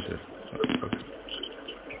volume and shit.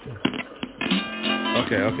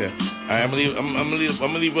 Okay. Alright, I'm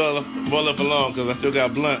gonna leave well up alone because I still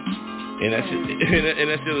got blunt, and that shit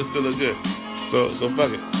is still good. So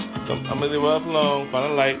fuck it. So I'm gonna leave well up alone.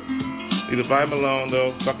 Find a light. Leave the volume alone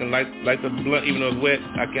though. Fucking light the blunt even though it's wet.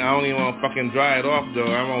 I don't even want to fucking dry it off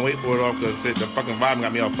though. I won't wait for it off because the fucking volume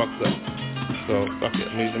got me all fucked up. So fuck it.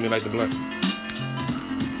 Let me light the blunt.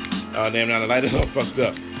 Oh damn! Now the light is all fucked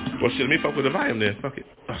up. Well shit, let me fuck with the volume then. Fuck it.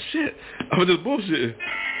 Oh, shit. I was just bullshitting.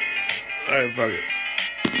 Alright, fuck it.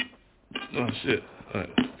 Oh, shit.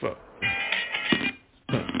 Alright, fuck.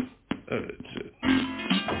 Alright, shit.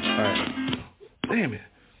 Alright. Damn it.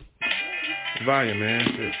 Volume, man.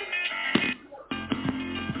 Shit.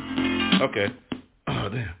 Okay. Oh,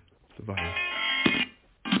 damn. The volume.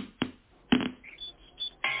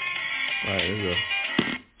 Alright, here we go.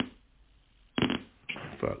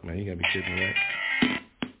 Fuck, man. You gotta be kidding me, right?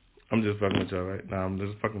 I'm just fucking with y'all, right? Nah, I'm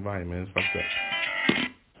just fucking volume, man. It's fucked up.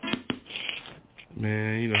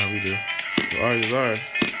 Man, you know how we do. The art is art.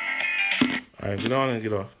 Alright, get on and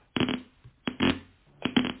get off.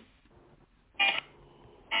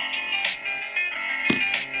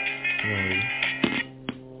 Come on, lady.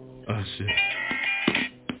 Oh, shit.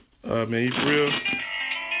 Man, you for real?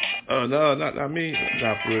 Oh, no, not me.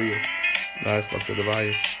 Not for real. Nah, it's fucked up the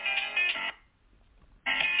volume.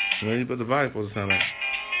 Man, you put the volume supposed to sound like.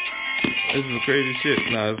 This is some crazy shit.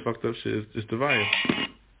 Nah, it's fucked up shit. It's the volume.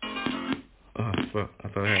 Oh, fuck. I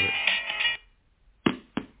thought I had it.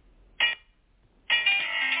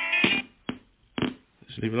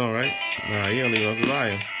 Just leave it on, right? Nah, you don't leave it on the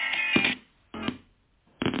volume.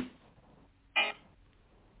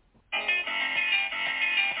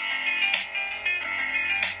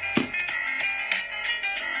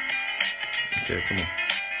 Okay, come on.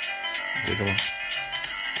 Okay, come on.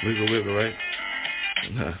 Wiggle, right?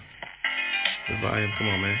 Nah. The volume, come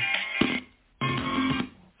on, man.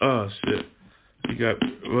 Oh, shit. You got,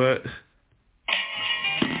 what?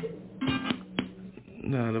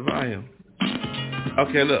 Nah, the volume.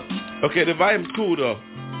 Okay, look. Okay, the volume's cool, though.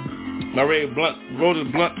 My rolled the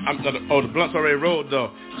blunt. The blunt's already rolled,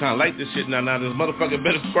 though. Trying to light this shit now. Now, this motherfucker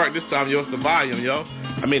better spark this time, yo. It's the volume, yo.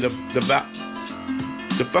 I mean, the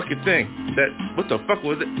fucking thing. What the fuck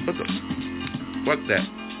was it? What's that?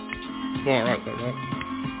 It's going right, right?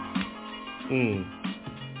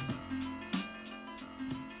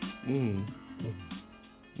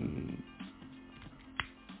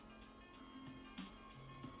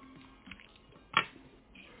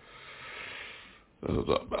 That's what I'm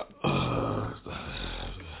talking about.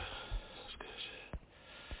 That's good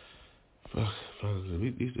shit. Fuck,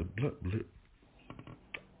 these are blunt blip.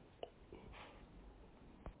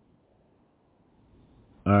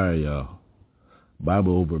 Alright, y'all.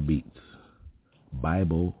 Bible over beats.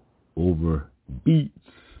 Bible over beats.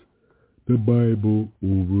 The Bible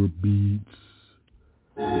over beats.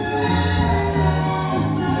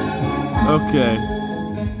 Okay.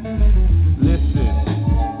 Listen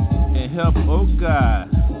and help, oh God.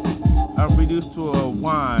 I'm reduced to a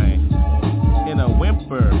whine and a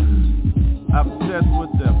whimper. Obsessed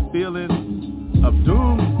with the feeling of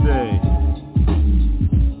doomsday.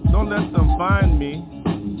 Don't let them find me.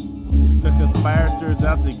 The conspirators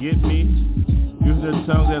out to get me. Use their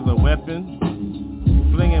tongues as a weapon.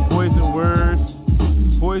 Flinging poison words.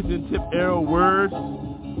 Poison tip arrow words.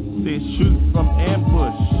 They shoot from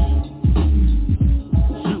ambush.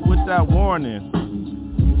 Shoot without warning.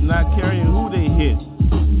 Not caring who they hit.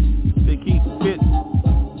 They keep fit.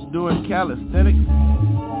 Doing calisthenics.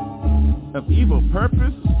 Of evil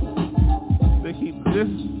purpose. They keep this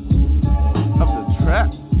of the trap.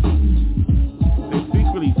 They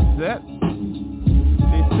secretly set.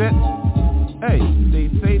 They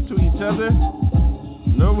say to each other,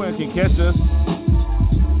 no one can catch us.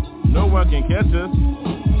 No one can catch us.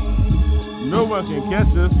 No one can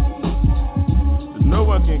catch us. No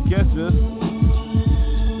one can catch us.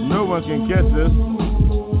 No one can catch us.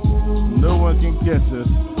 No one can catch us.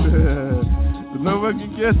 No one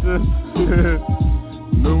can catch us.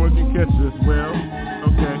 No one can catch us. Well,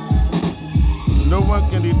 okay. No one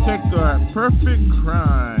can detect our perfect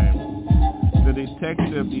crime. The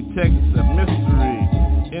detective detects the mystery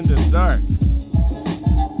in the dark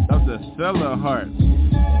of the cellar heart.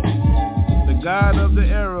 The god of the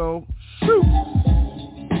arrow shoots.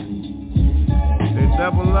 They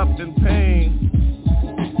double up in pain,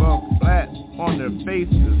 fall flat on their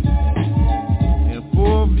faces in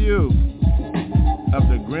full view of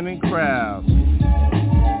the grinning crowd.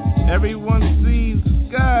 Everyone sees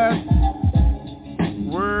God.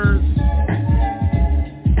 Words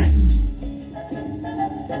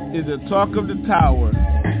is the talk of the tower.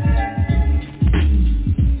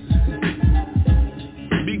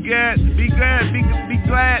 Be glad,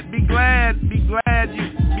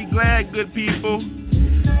 good people.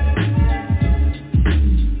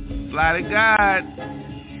 Fly to God.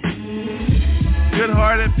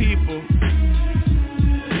 Good-hearted people.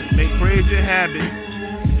 Make praise your habit.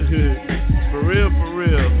 For real.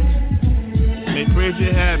 Make praise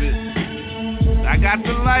your habit. I got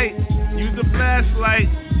the light. Use the flashlight.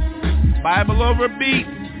 Bible over beat.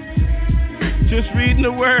 Just reading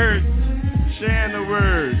the word, sharing the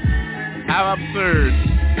word. How absurd.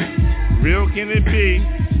 Real can it be?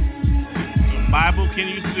 The Bible can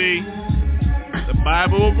you see? The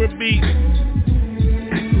Bible over beats.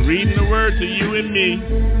 Reading the word to you and me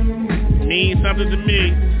means something to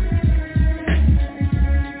me.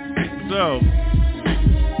 So,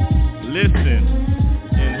 listen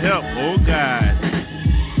and help, oh God.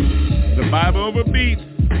 The Bible over beats.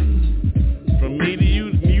 From me to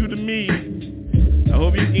you, you to me. I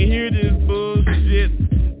hope you can hear this bullshit.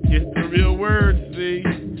 It's the real word, see?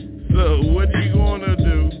 So what are you gonna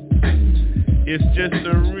do? It's just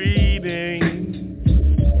a reading.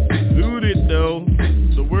 Suited though,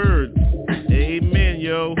 the word. Amen,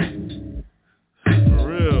 yo. For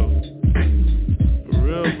real. For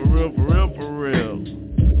real, for real, for real, for real.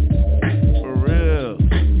 For real.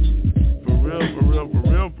 For real, for real, for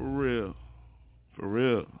real, for real. For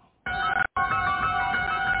real.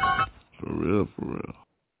 For real, for real.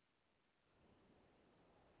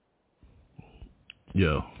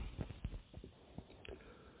 Yo.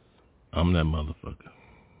 I'm that motherfucker.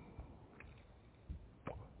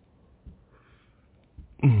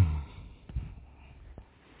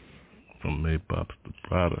 From Maypops to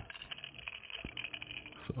Prada.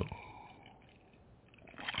 So,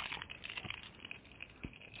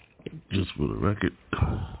 just for the record,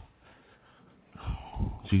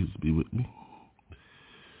 Jesus be with me.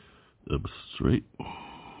 Up straight.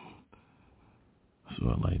 So I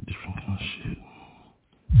like different kind of shit.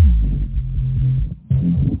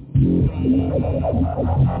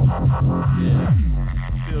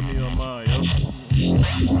 Feel me on mine, yo.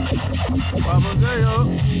 Papa J, yo.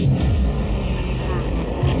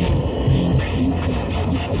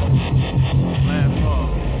 Last call.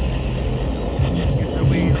 Get the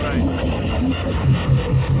weed right.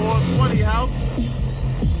 420 house.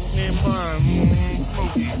 In mine,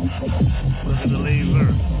 smoky. Look at the laser.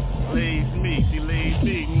 Lays me, she lays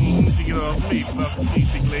me. She get off me. Fuck me,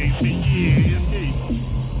 she lays me. Yeah, in me.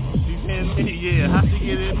 She's in me, yeah. How she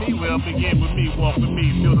get in me? Well, begin with me, walk with me,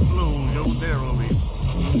 feel the blues, yo, narrowly.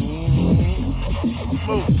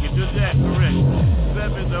 Smoke, get your jack correct.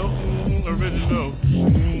 Seven though, original.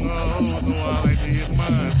 Oh, no, I like to hit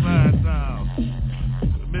mine, slide down.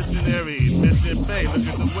 Missionary, Mission Bay, look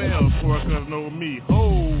at the whales, porkers know me.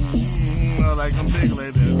 Oh, I like them big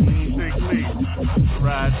like that. Big league,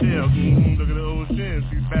 ride tail. Look at the old chin,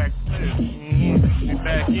 she's back in. She's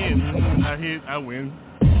back in. I hit, I win.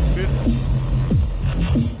 Bitch,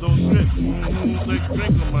 don't trip. Take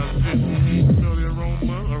drink on my shit. Feel the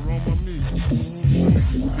aroma me.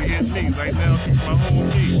 Big ass me, right now she's my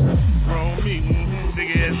homie. Grown me, big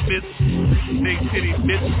ass bitch. Big titty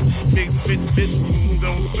bitch. Big bitch, bitch.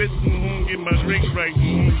 Don't quit. Get my drink right.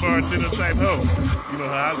 Bartender type hoe. You know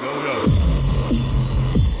how I go, yo.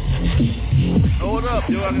 Hold up,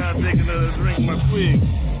 yo, I gotta take another drink, my twig.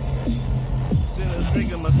 Then a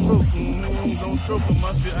drink of my smoke. Don't choke on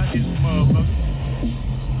my shit, I hit the motherfucker.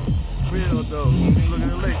 Real though. Look at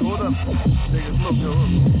the lake, hold up. Take a smoke, yo.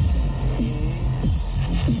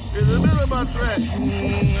 It's a bit of my track. I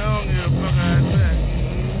don't give a fuck how it's track.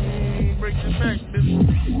 Break your back, bitch.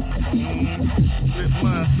 Flip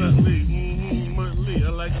mine suddenly. Mudly, I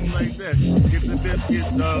like them like that. Get the biscuit,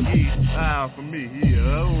 doggy. For me,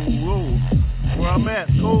 yeah. Oh. Where I'm at,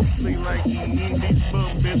 coldly like beach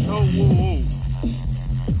bum, bitch. Oh, whoa.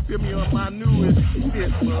 Give me on my newest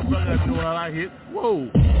shit, motherfucker. I know how I hit. Whoa.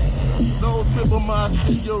 Don't slip on my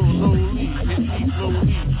shit, yo. Slowly, hit me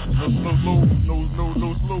slowly. No slow.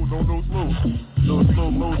 No slow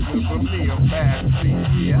motion for me. I'm fast,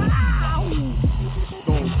 yeah. Ow.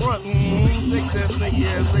 Don't front, take that stinky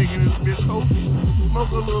ass leg in this bitch hoe.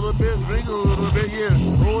 Smoke a little bit, drink a little bit,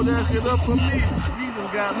 yeah. Roll that shit up for me. Jesus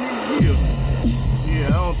got me here. Yeah,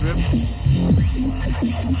 I don't trip.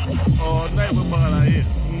 All night with mine I hit.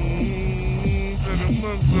 7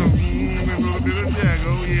 months up. A little bit of Jack.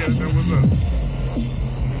 Oh yeah, that was up.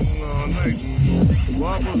 All night.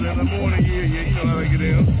 Waffles in the morning, yeah, you know how they get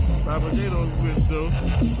in. Papa J don't switch though.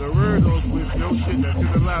 The word don't switch though. Shit, that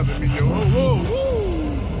shit alive in me, yo. Oh, whoa.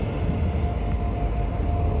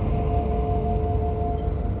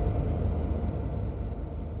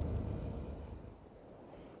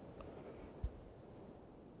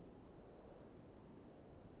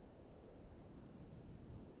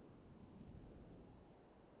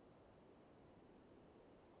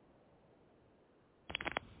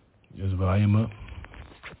 Just volume up.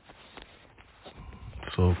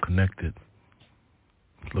 So connected.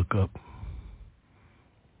 Look up.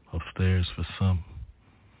 Upstairs for some.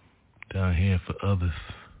 Down here for others.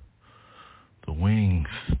 The wings,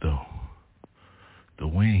 though. The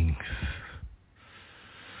wings.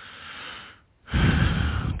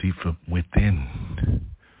 deep from within.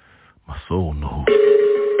 My soul knows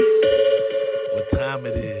what time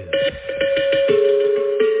it is.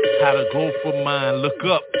 How to go for mine. Look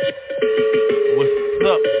up. What's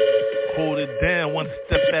up? Hold it down one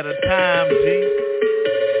step at a time, G.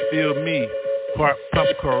 Feel me. Heart pump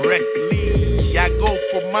correctly. I go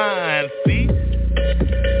for mine, see?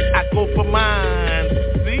 I go for mine,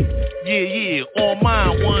 see? Yeah, on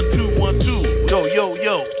mine. 1, 2, 1, 2. Yo.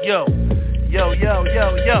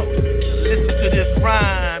 Listen to this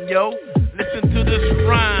rhyme, yo. Listen to this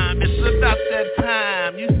rhyme. It's about that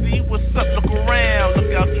time. You see what's up? Look around.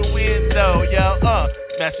 Look out your window, yo.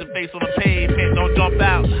 Smash your face on the pavement. Don't jump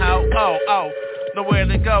out. How? Oh. Nowhere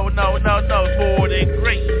to go. No. More than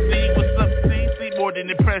great. See what's up? See more than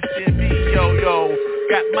impressing me, yo.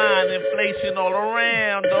 Got mind inflation all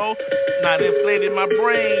around, though. Not inflating my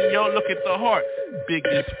brain, yo. Look at the heart. Big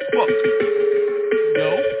as fuck.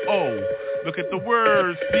 Yo, look at the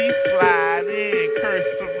words, see, slide in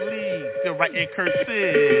cursively, still writing cursive,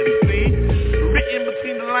 see, written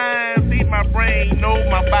between the lines, see, my brain know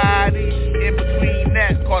my body, in between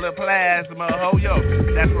that, call it plasma, yo,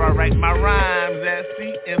 that's where I write my rhymes at,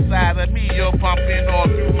 see, inside of me, yo, pumping all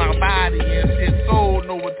through my body and shit, soul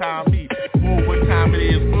know what time it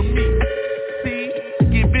is for me, see,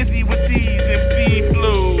 get busy with these MC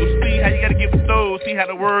flows, see how you gotta get with those, see how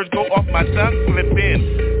the words go off my tongue,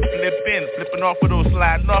 flipping off of those,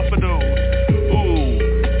 sliding off of those. Ooh,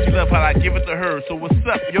 she love how I give it to her. So what's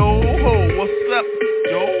up, yo? What's up,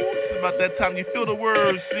 yo? It's about that time you feel the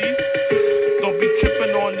words, see? Don't be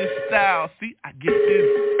tripping on this style, see? I get this,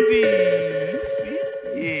 see?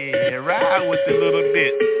 Yeah, ride with it a little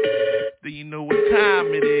bit. Do you know what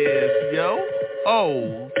time it is, yo?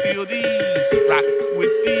 Feel these, rock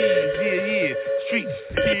with these, yeah. Streets,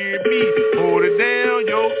 hear me, hold it down,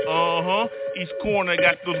 yo, Each corner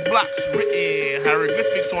got those blocks written,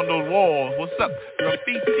 hieroglyphics on those walls. What's up?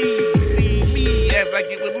 Graffiti, see me as I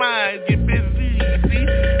get with mine, get busy, see?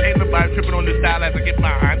 Ain't nobody tripping on this style as I get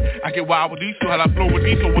mine. I get wild with these, so how I flow with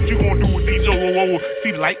these, so what you gonna do with these, yo,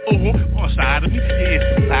 see the light, on side of me, yeah,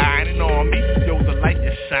 it's shining on me, yo, the light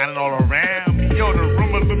is shining all around me, yo, the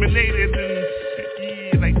room illuminated and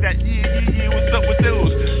like that, yeah, what's up with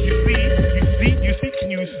those? You see, can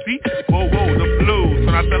you see? Whoa, the blues,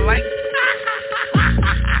 turn out the lights.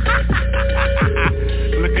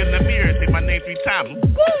 Look in the mirror, say my name 3 times. Woo!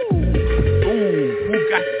 Ooh, who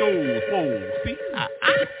got those? Whoa, see,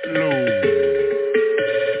 low.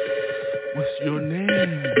 What's your name,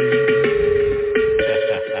 baby?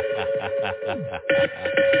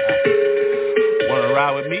 Wanna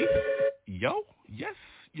ride with me? Yo, yes.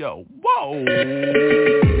 Yo, whoa,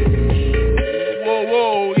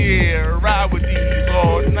 yeah, ride with these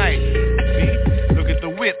all night. See, look at the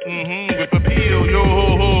whip, whip appeal,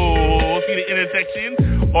 yo, see the intersection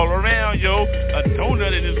all around, yo. A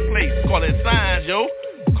donut in this place, call it signs, yo.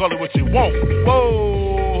 Call it what you want.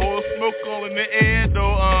 Whoa, smoke all in the air,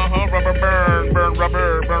 though. Rubber burn,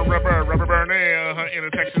 rubber burn,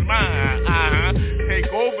 intersection mine. Take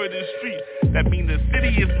over the street. That mean the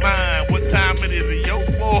city is mine. What time it is, yo?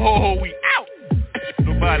 Whoa, we out.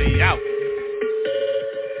 Nobody out.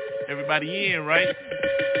 Everybody in, right?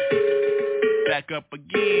 Back up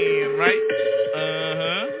again, right?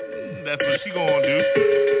 That's what she gonna do.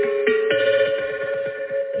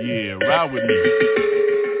 Yeah, ride with me.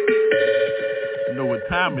 You know what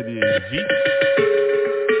time it is, G.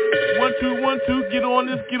 1, 2, 1, 2. Get on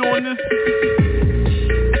this.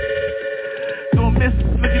 Don't miss.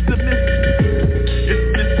 Look at the miss.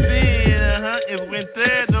 It's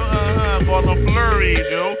winter, though, call them flurries,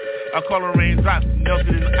 yo. I call them raindrops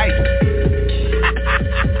melted in ice.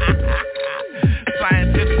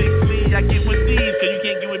 Scientifically, I get with these, cause you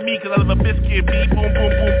can't get with me, cause I love a biscuit, beat, boom,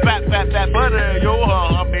 fat, butter, yo,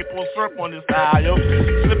 maple syrup on this side, yo.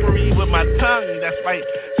 Slippery with my tongue, that's right,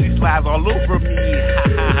 she slides all over me,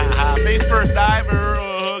 face first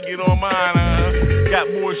diver, get on mine, got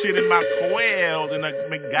more shit in my coil than a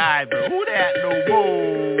MacGyver, who that, no,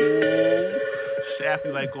 whoa.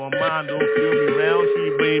 Shafty like Armando, feel me round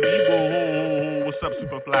tree, baby. Whoa, what's up,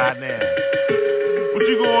 Superfly now? What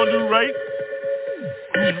you gonna do, right?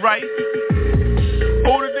 Who's right?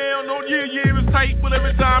 Hold it down, no, yeah, it's tight, but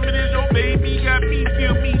every time it is, yo, baby, got me,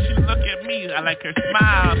 feel me, she look at me, I like her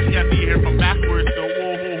smile, she got me here from backwards, so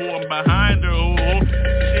whoa, I'm behind her,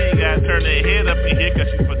 she ain't gotta turn her head up in here, cause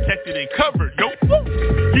she's protected and covered, yo,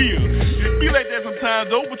 yeah, it be like that sometimes,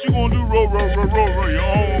 though, what you gonna do, roll, your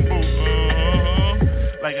own boat,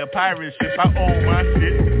 like a pirate ship, I own my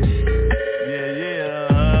shit.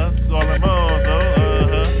 Yeah, it's all I'm on,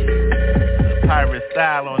 pirate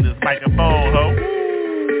style on this microphone, ho.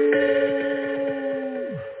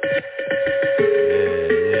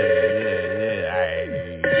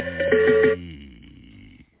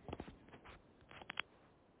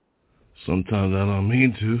 Sometimes I don't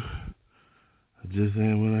mean to. I just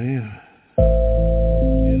am what I am.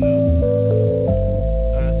 You know?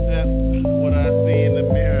 I accept what I see in the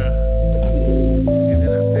mirror. And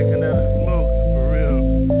then I take another smoke, for real.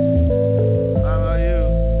 How about you?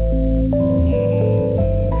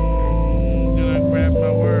 Then I grab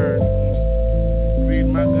my word.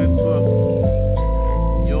 Read my good book.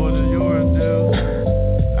 Yours is yours, dude.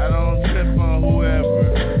 I don't trip on whoever.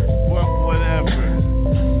 Fuck whatever.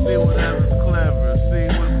 See whatever's clever. See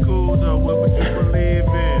what's cool though. What would you believe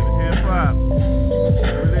in? Hip hop,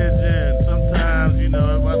 religion. Sometimes, you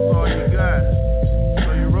know, that's all you got. So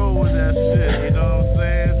you roll with that shit. You know what I'm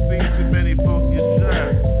saying? See too many folks get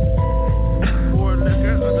shot. Pour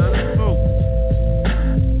liquor, another smoke.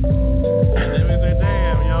 And then we say,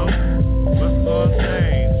 damn, yo, what's gonna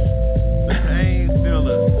change? The pain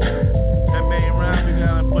stillers. That main rhyme we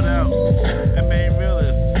gotta put out. That main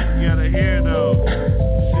realist. You gotta hear though.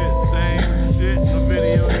 Shit, same shit in the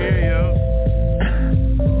video here, yo.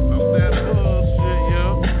 Fuck that bullshit, yo.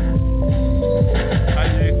 How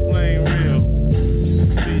you explain real?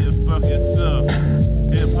 Be your fucking self.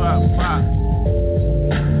 Hip hop pop.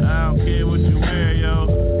 I don't care what you wear, yo.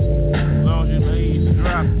 As long as your leads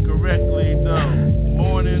drop correctly though.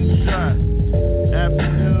 Morning shot.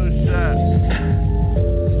 Afternoon shot.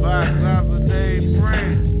 5 times a day pray.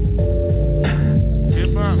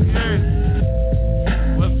 Hip hop, yeah.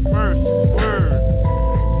 What's first? Word.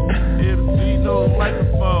 MC no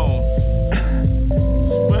microphones.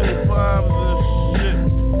 Sweaty palms and shit.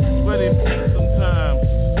 Sweaty feet sometimes.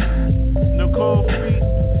 No cold feet.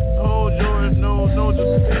 Hold yours, no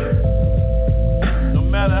dispute. No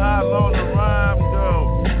matter how long the rhyme go.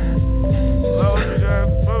 As long as you got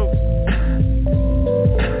folks.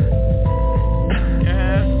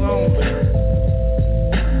 Cash only.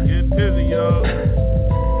 Get busy, y'all.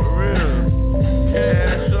 For real.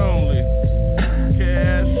 Cash only.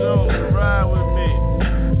 Cash only. Ride with me.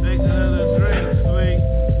 Take another drink, sleep.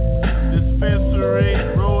 Dispensary.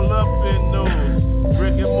 Roll up in those.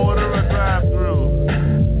 Brick and mortar or drive through.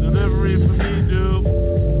 Delivery for me, dude.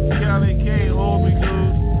 Cali can't hold me,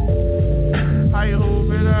 dude. How you hold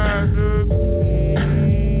me down, dude?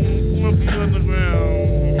 Smoky underground.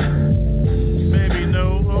 Maybe no,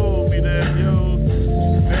 hold me there, yo.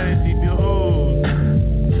 Vanity behold.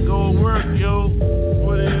 Go work, yo.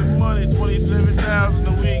 Put in money, 27,000 a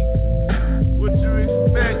week. What you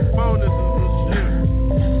expect? Bonuses and shit.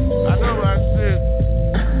 I know I shit.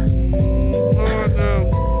 Lord, no.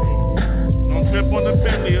 Don't grip on the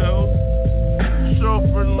Bentley, yo.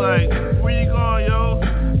 Chauffeur like, where you going, yo?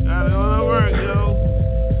 Gotta go to work, yo.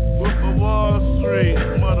 Wolf of Wall Street,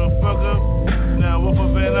 motherfucker. Now Wolf of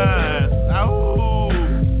Van Nuys. Ow!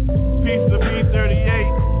 Piece of B38.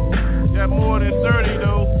 Got more than 30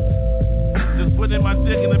 though. Just putting my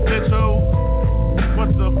dick in the bitch hole. What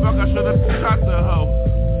the fuck? I should've shot the hoe.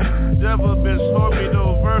 Devil bitch,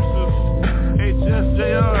 Torpedo versus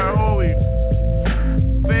HSJR, Hoey.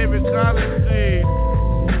 Favorite college team.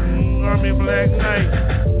 Army Black Knight.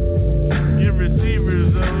 Get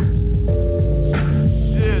receivers though.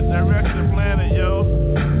 Shit, direct the planet, yo.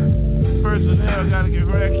 Personnel gotta get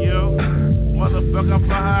wrecked, yo. Motherfucker, I'm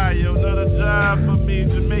for high, yo. Another job for me.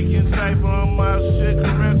 Jamaican type on my shit.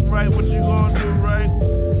 Correct, right? What you gonna do, right?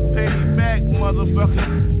 Pay me back, motherfucker.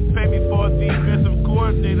 Pay me for a defensive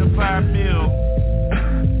coordinator, 5 mil.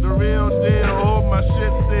 The real deal. Hold my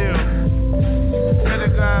shit still.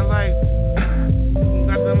 Pentagon like.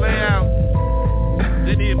 Got the layout.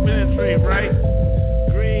 They need penetrate, right?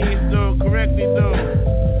 Greens though, correct me though.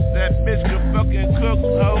 That bitch can fucking cook,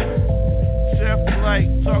 ho. Chef like,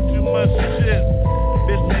 talk too much shit.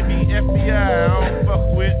 Bitch may be FBI, I don't fuck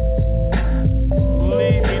with.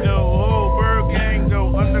 Believe me though, whole ByrdGang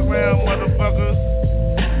though, underground motherfuckers.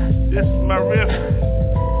 This is my riff.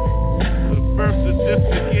 The birth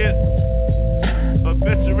certificate.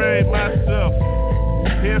 Obituary myself.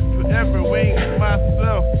 Here forever, wings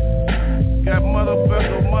myself. Got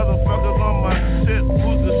motherfuckers on my shit.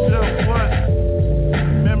 Who's the shelf? What?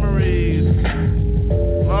 Memories.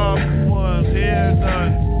 Lost ones, hair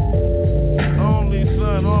done. Only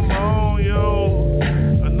son on my own, yo.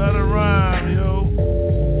 Another rhyme, yo.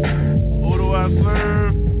 Who do I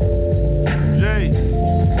serve? Jay.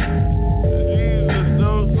 Jesus,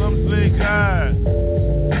 though, some say God.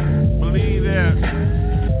 Believe that.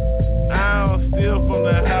 I don't steal from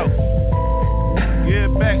the house.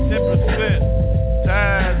 Give back 10%.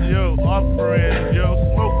 Tithes, yo, offerings, yo.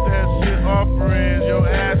 Smoke that shit, offerings, yo.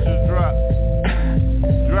 Ashes drop.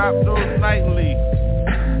 Drop those nightly.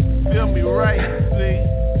 Feel me right, see.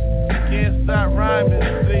 Can't stop rhyming,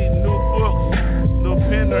 see. New books, no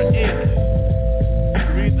pen or ink.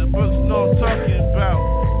 Read the books, no talk.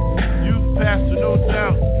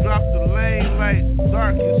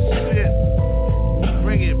 working shit.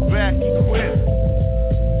 Bring it back, equip.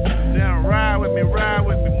 Now ride with me,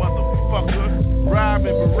 motherfucker. Ride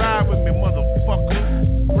with me,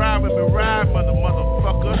 motherfucker. Ride with me,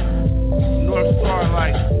 motherfucker. North Star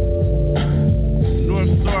light.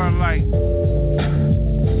 North Star light.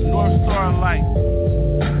 North Star light.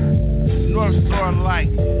 North Star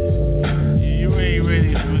light. You ain't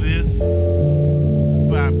ready for this.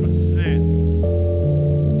 5%.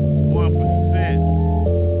 1%.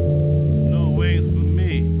 No ways for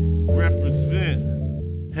me. Represent.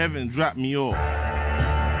 Heaven dropped me off.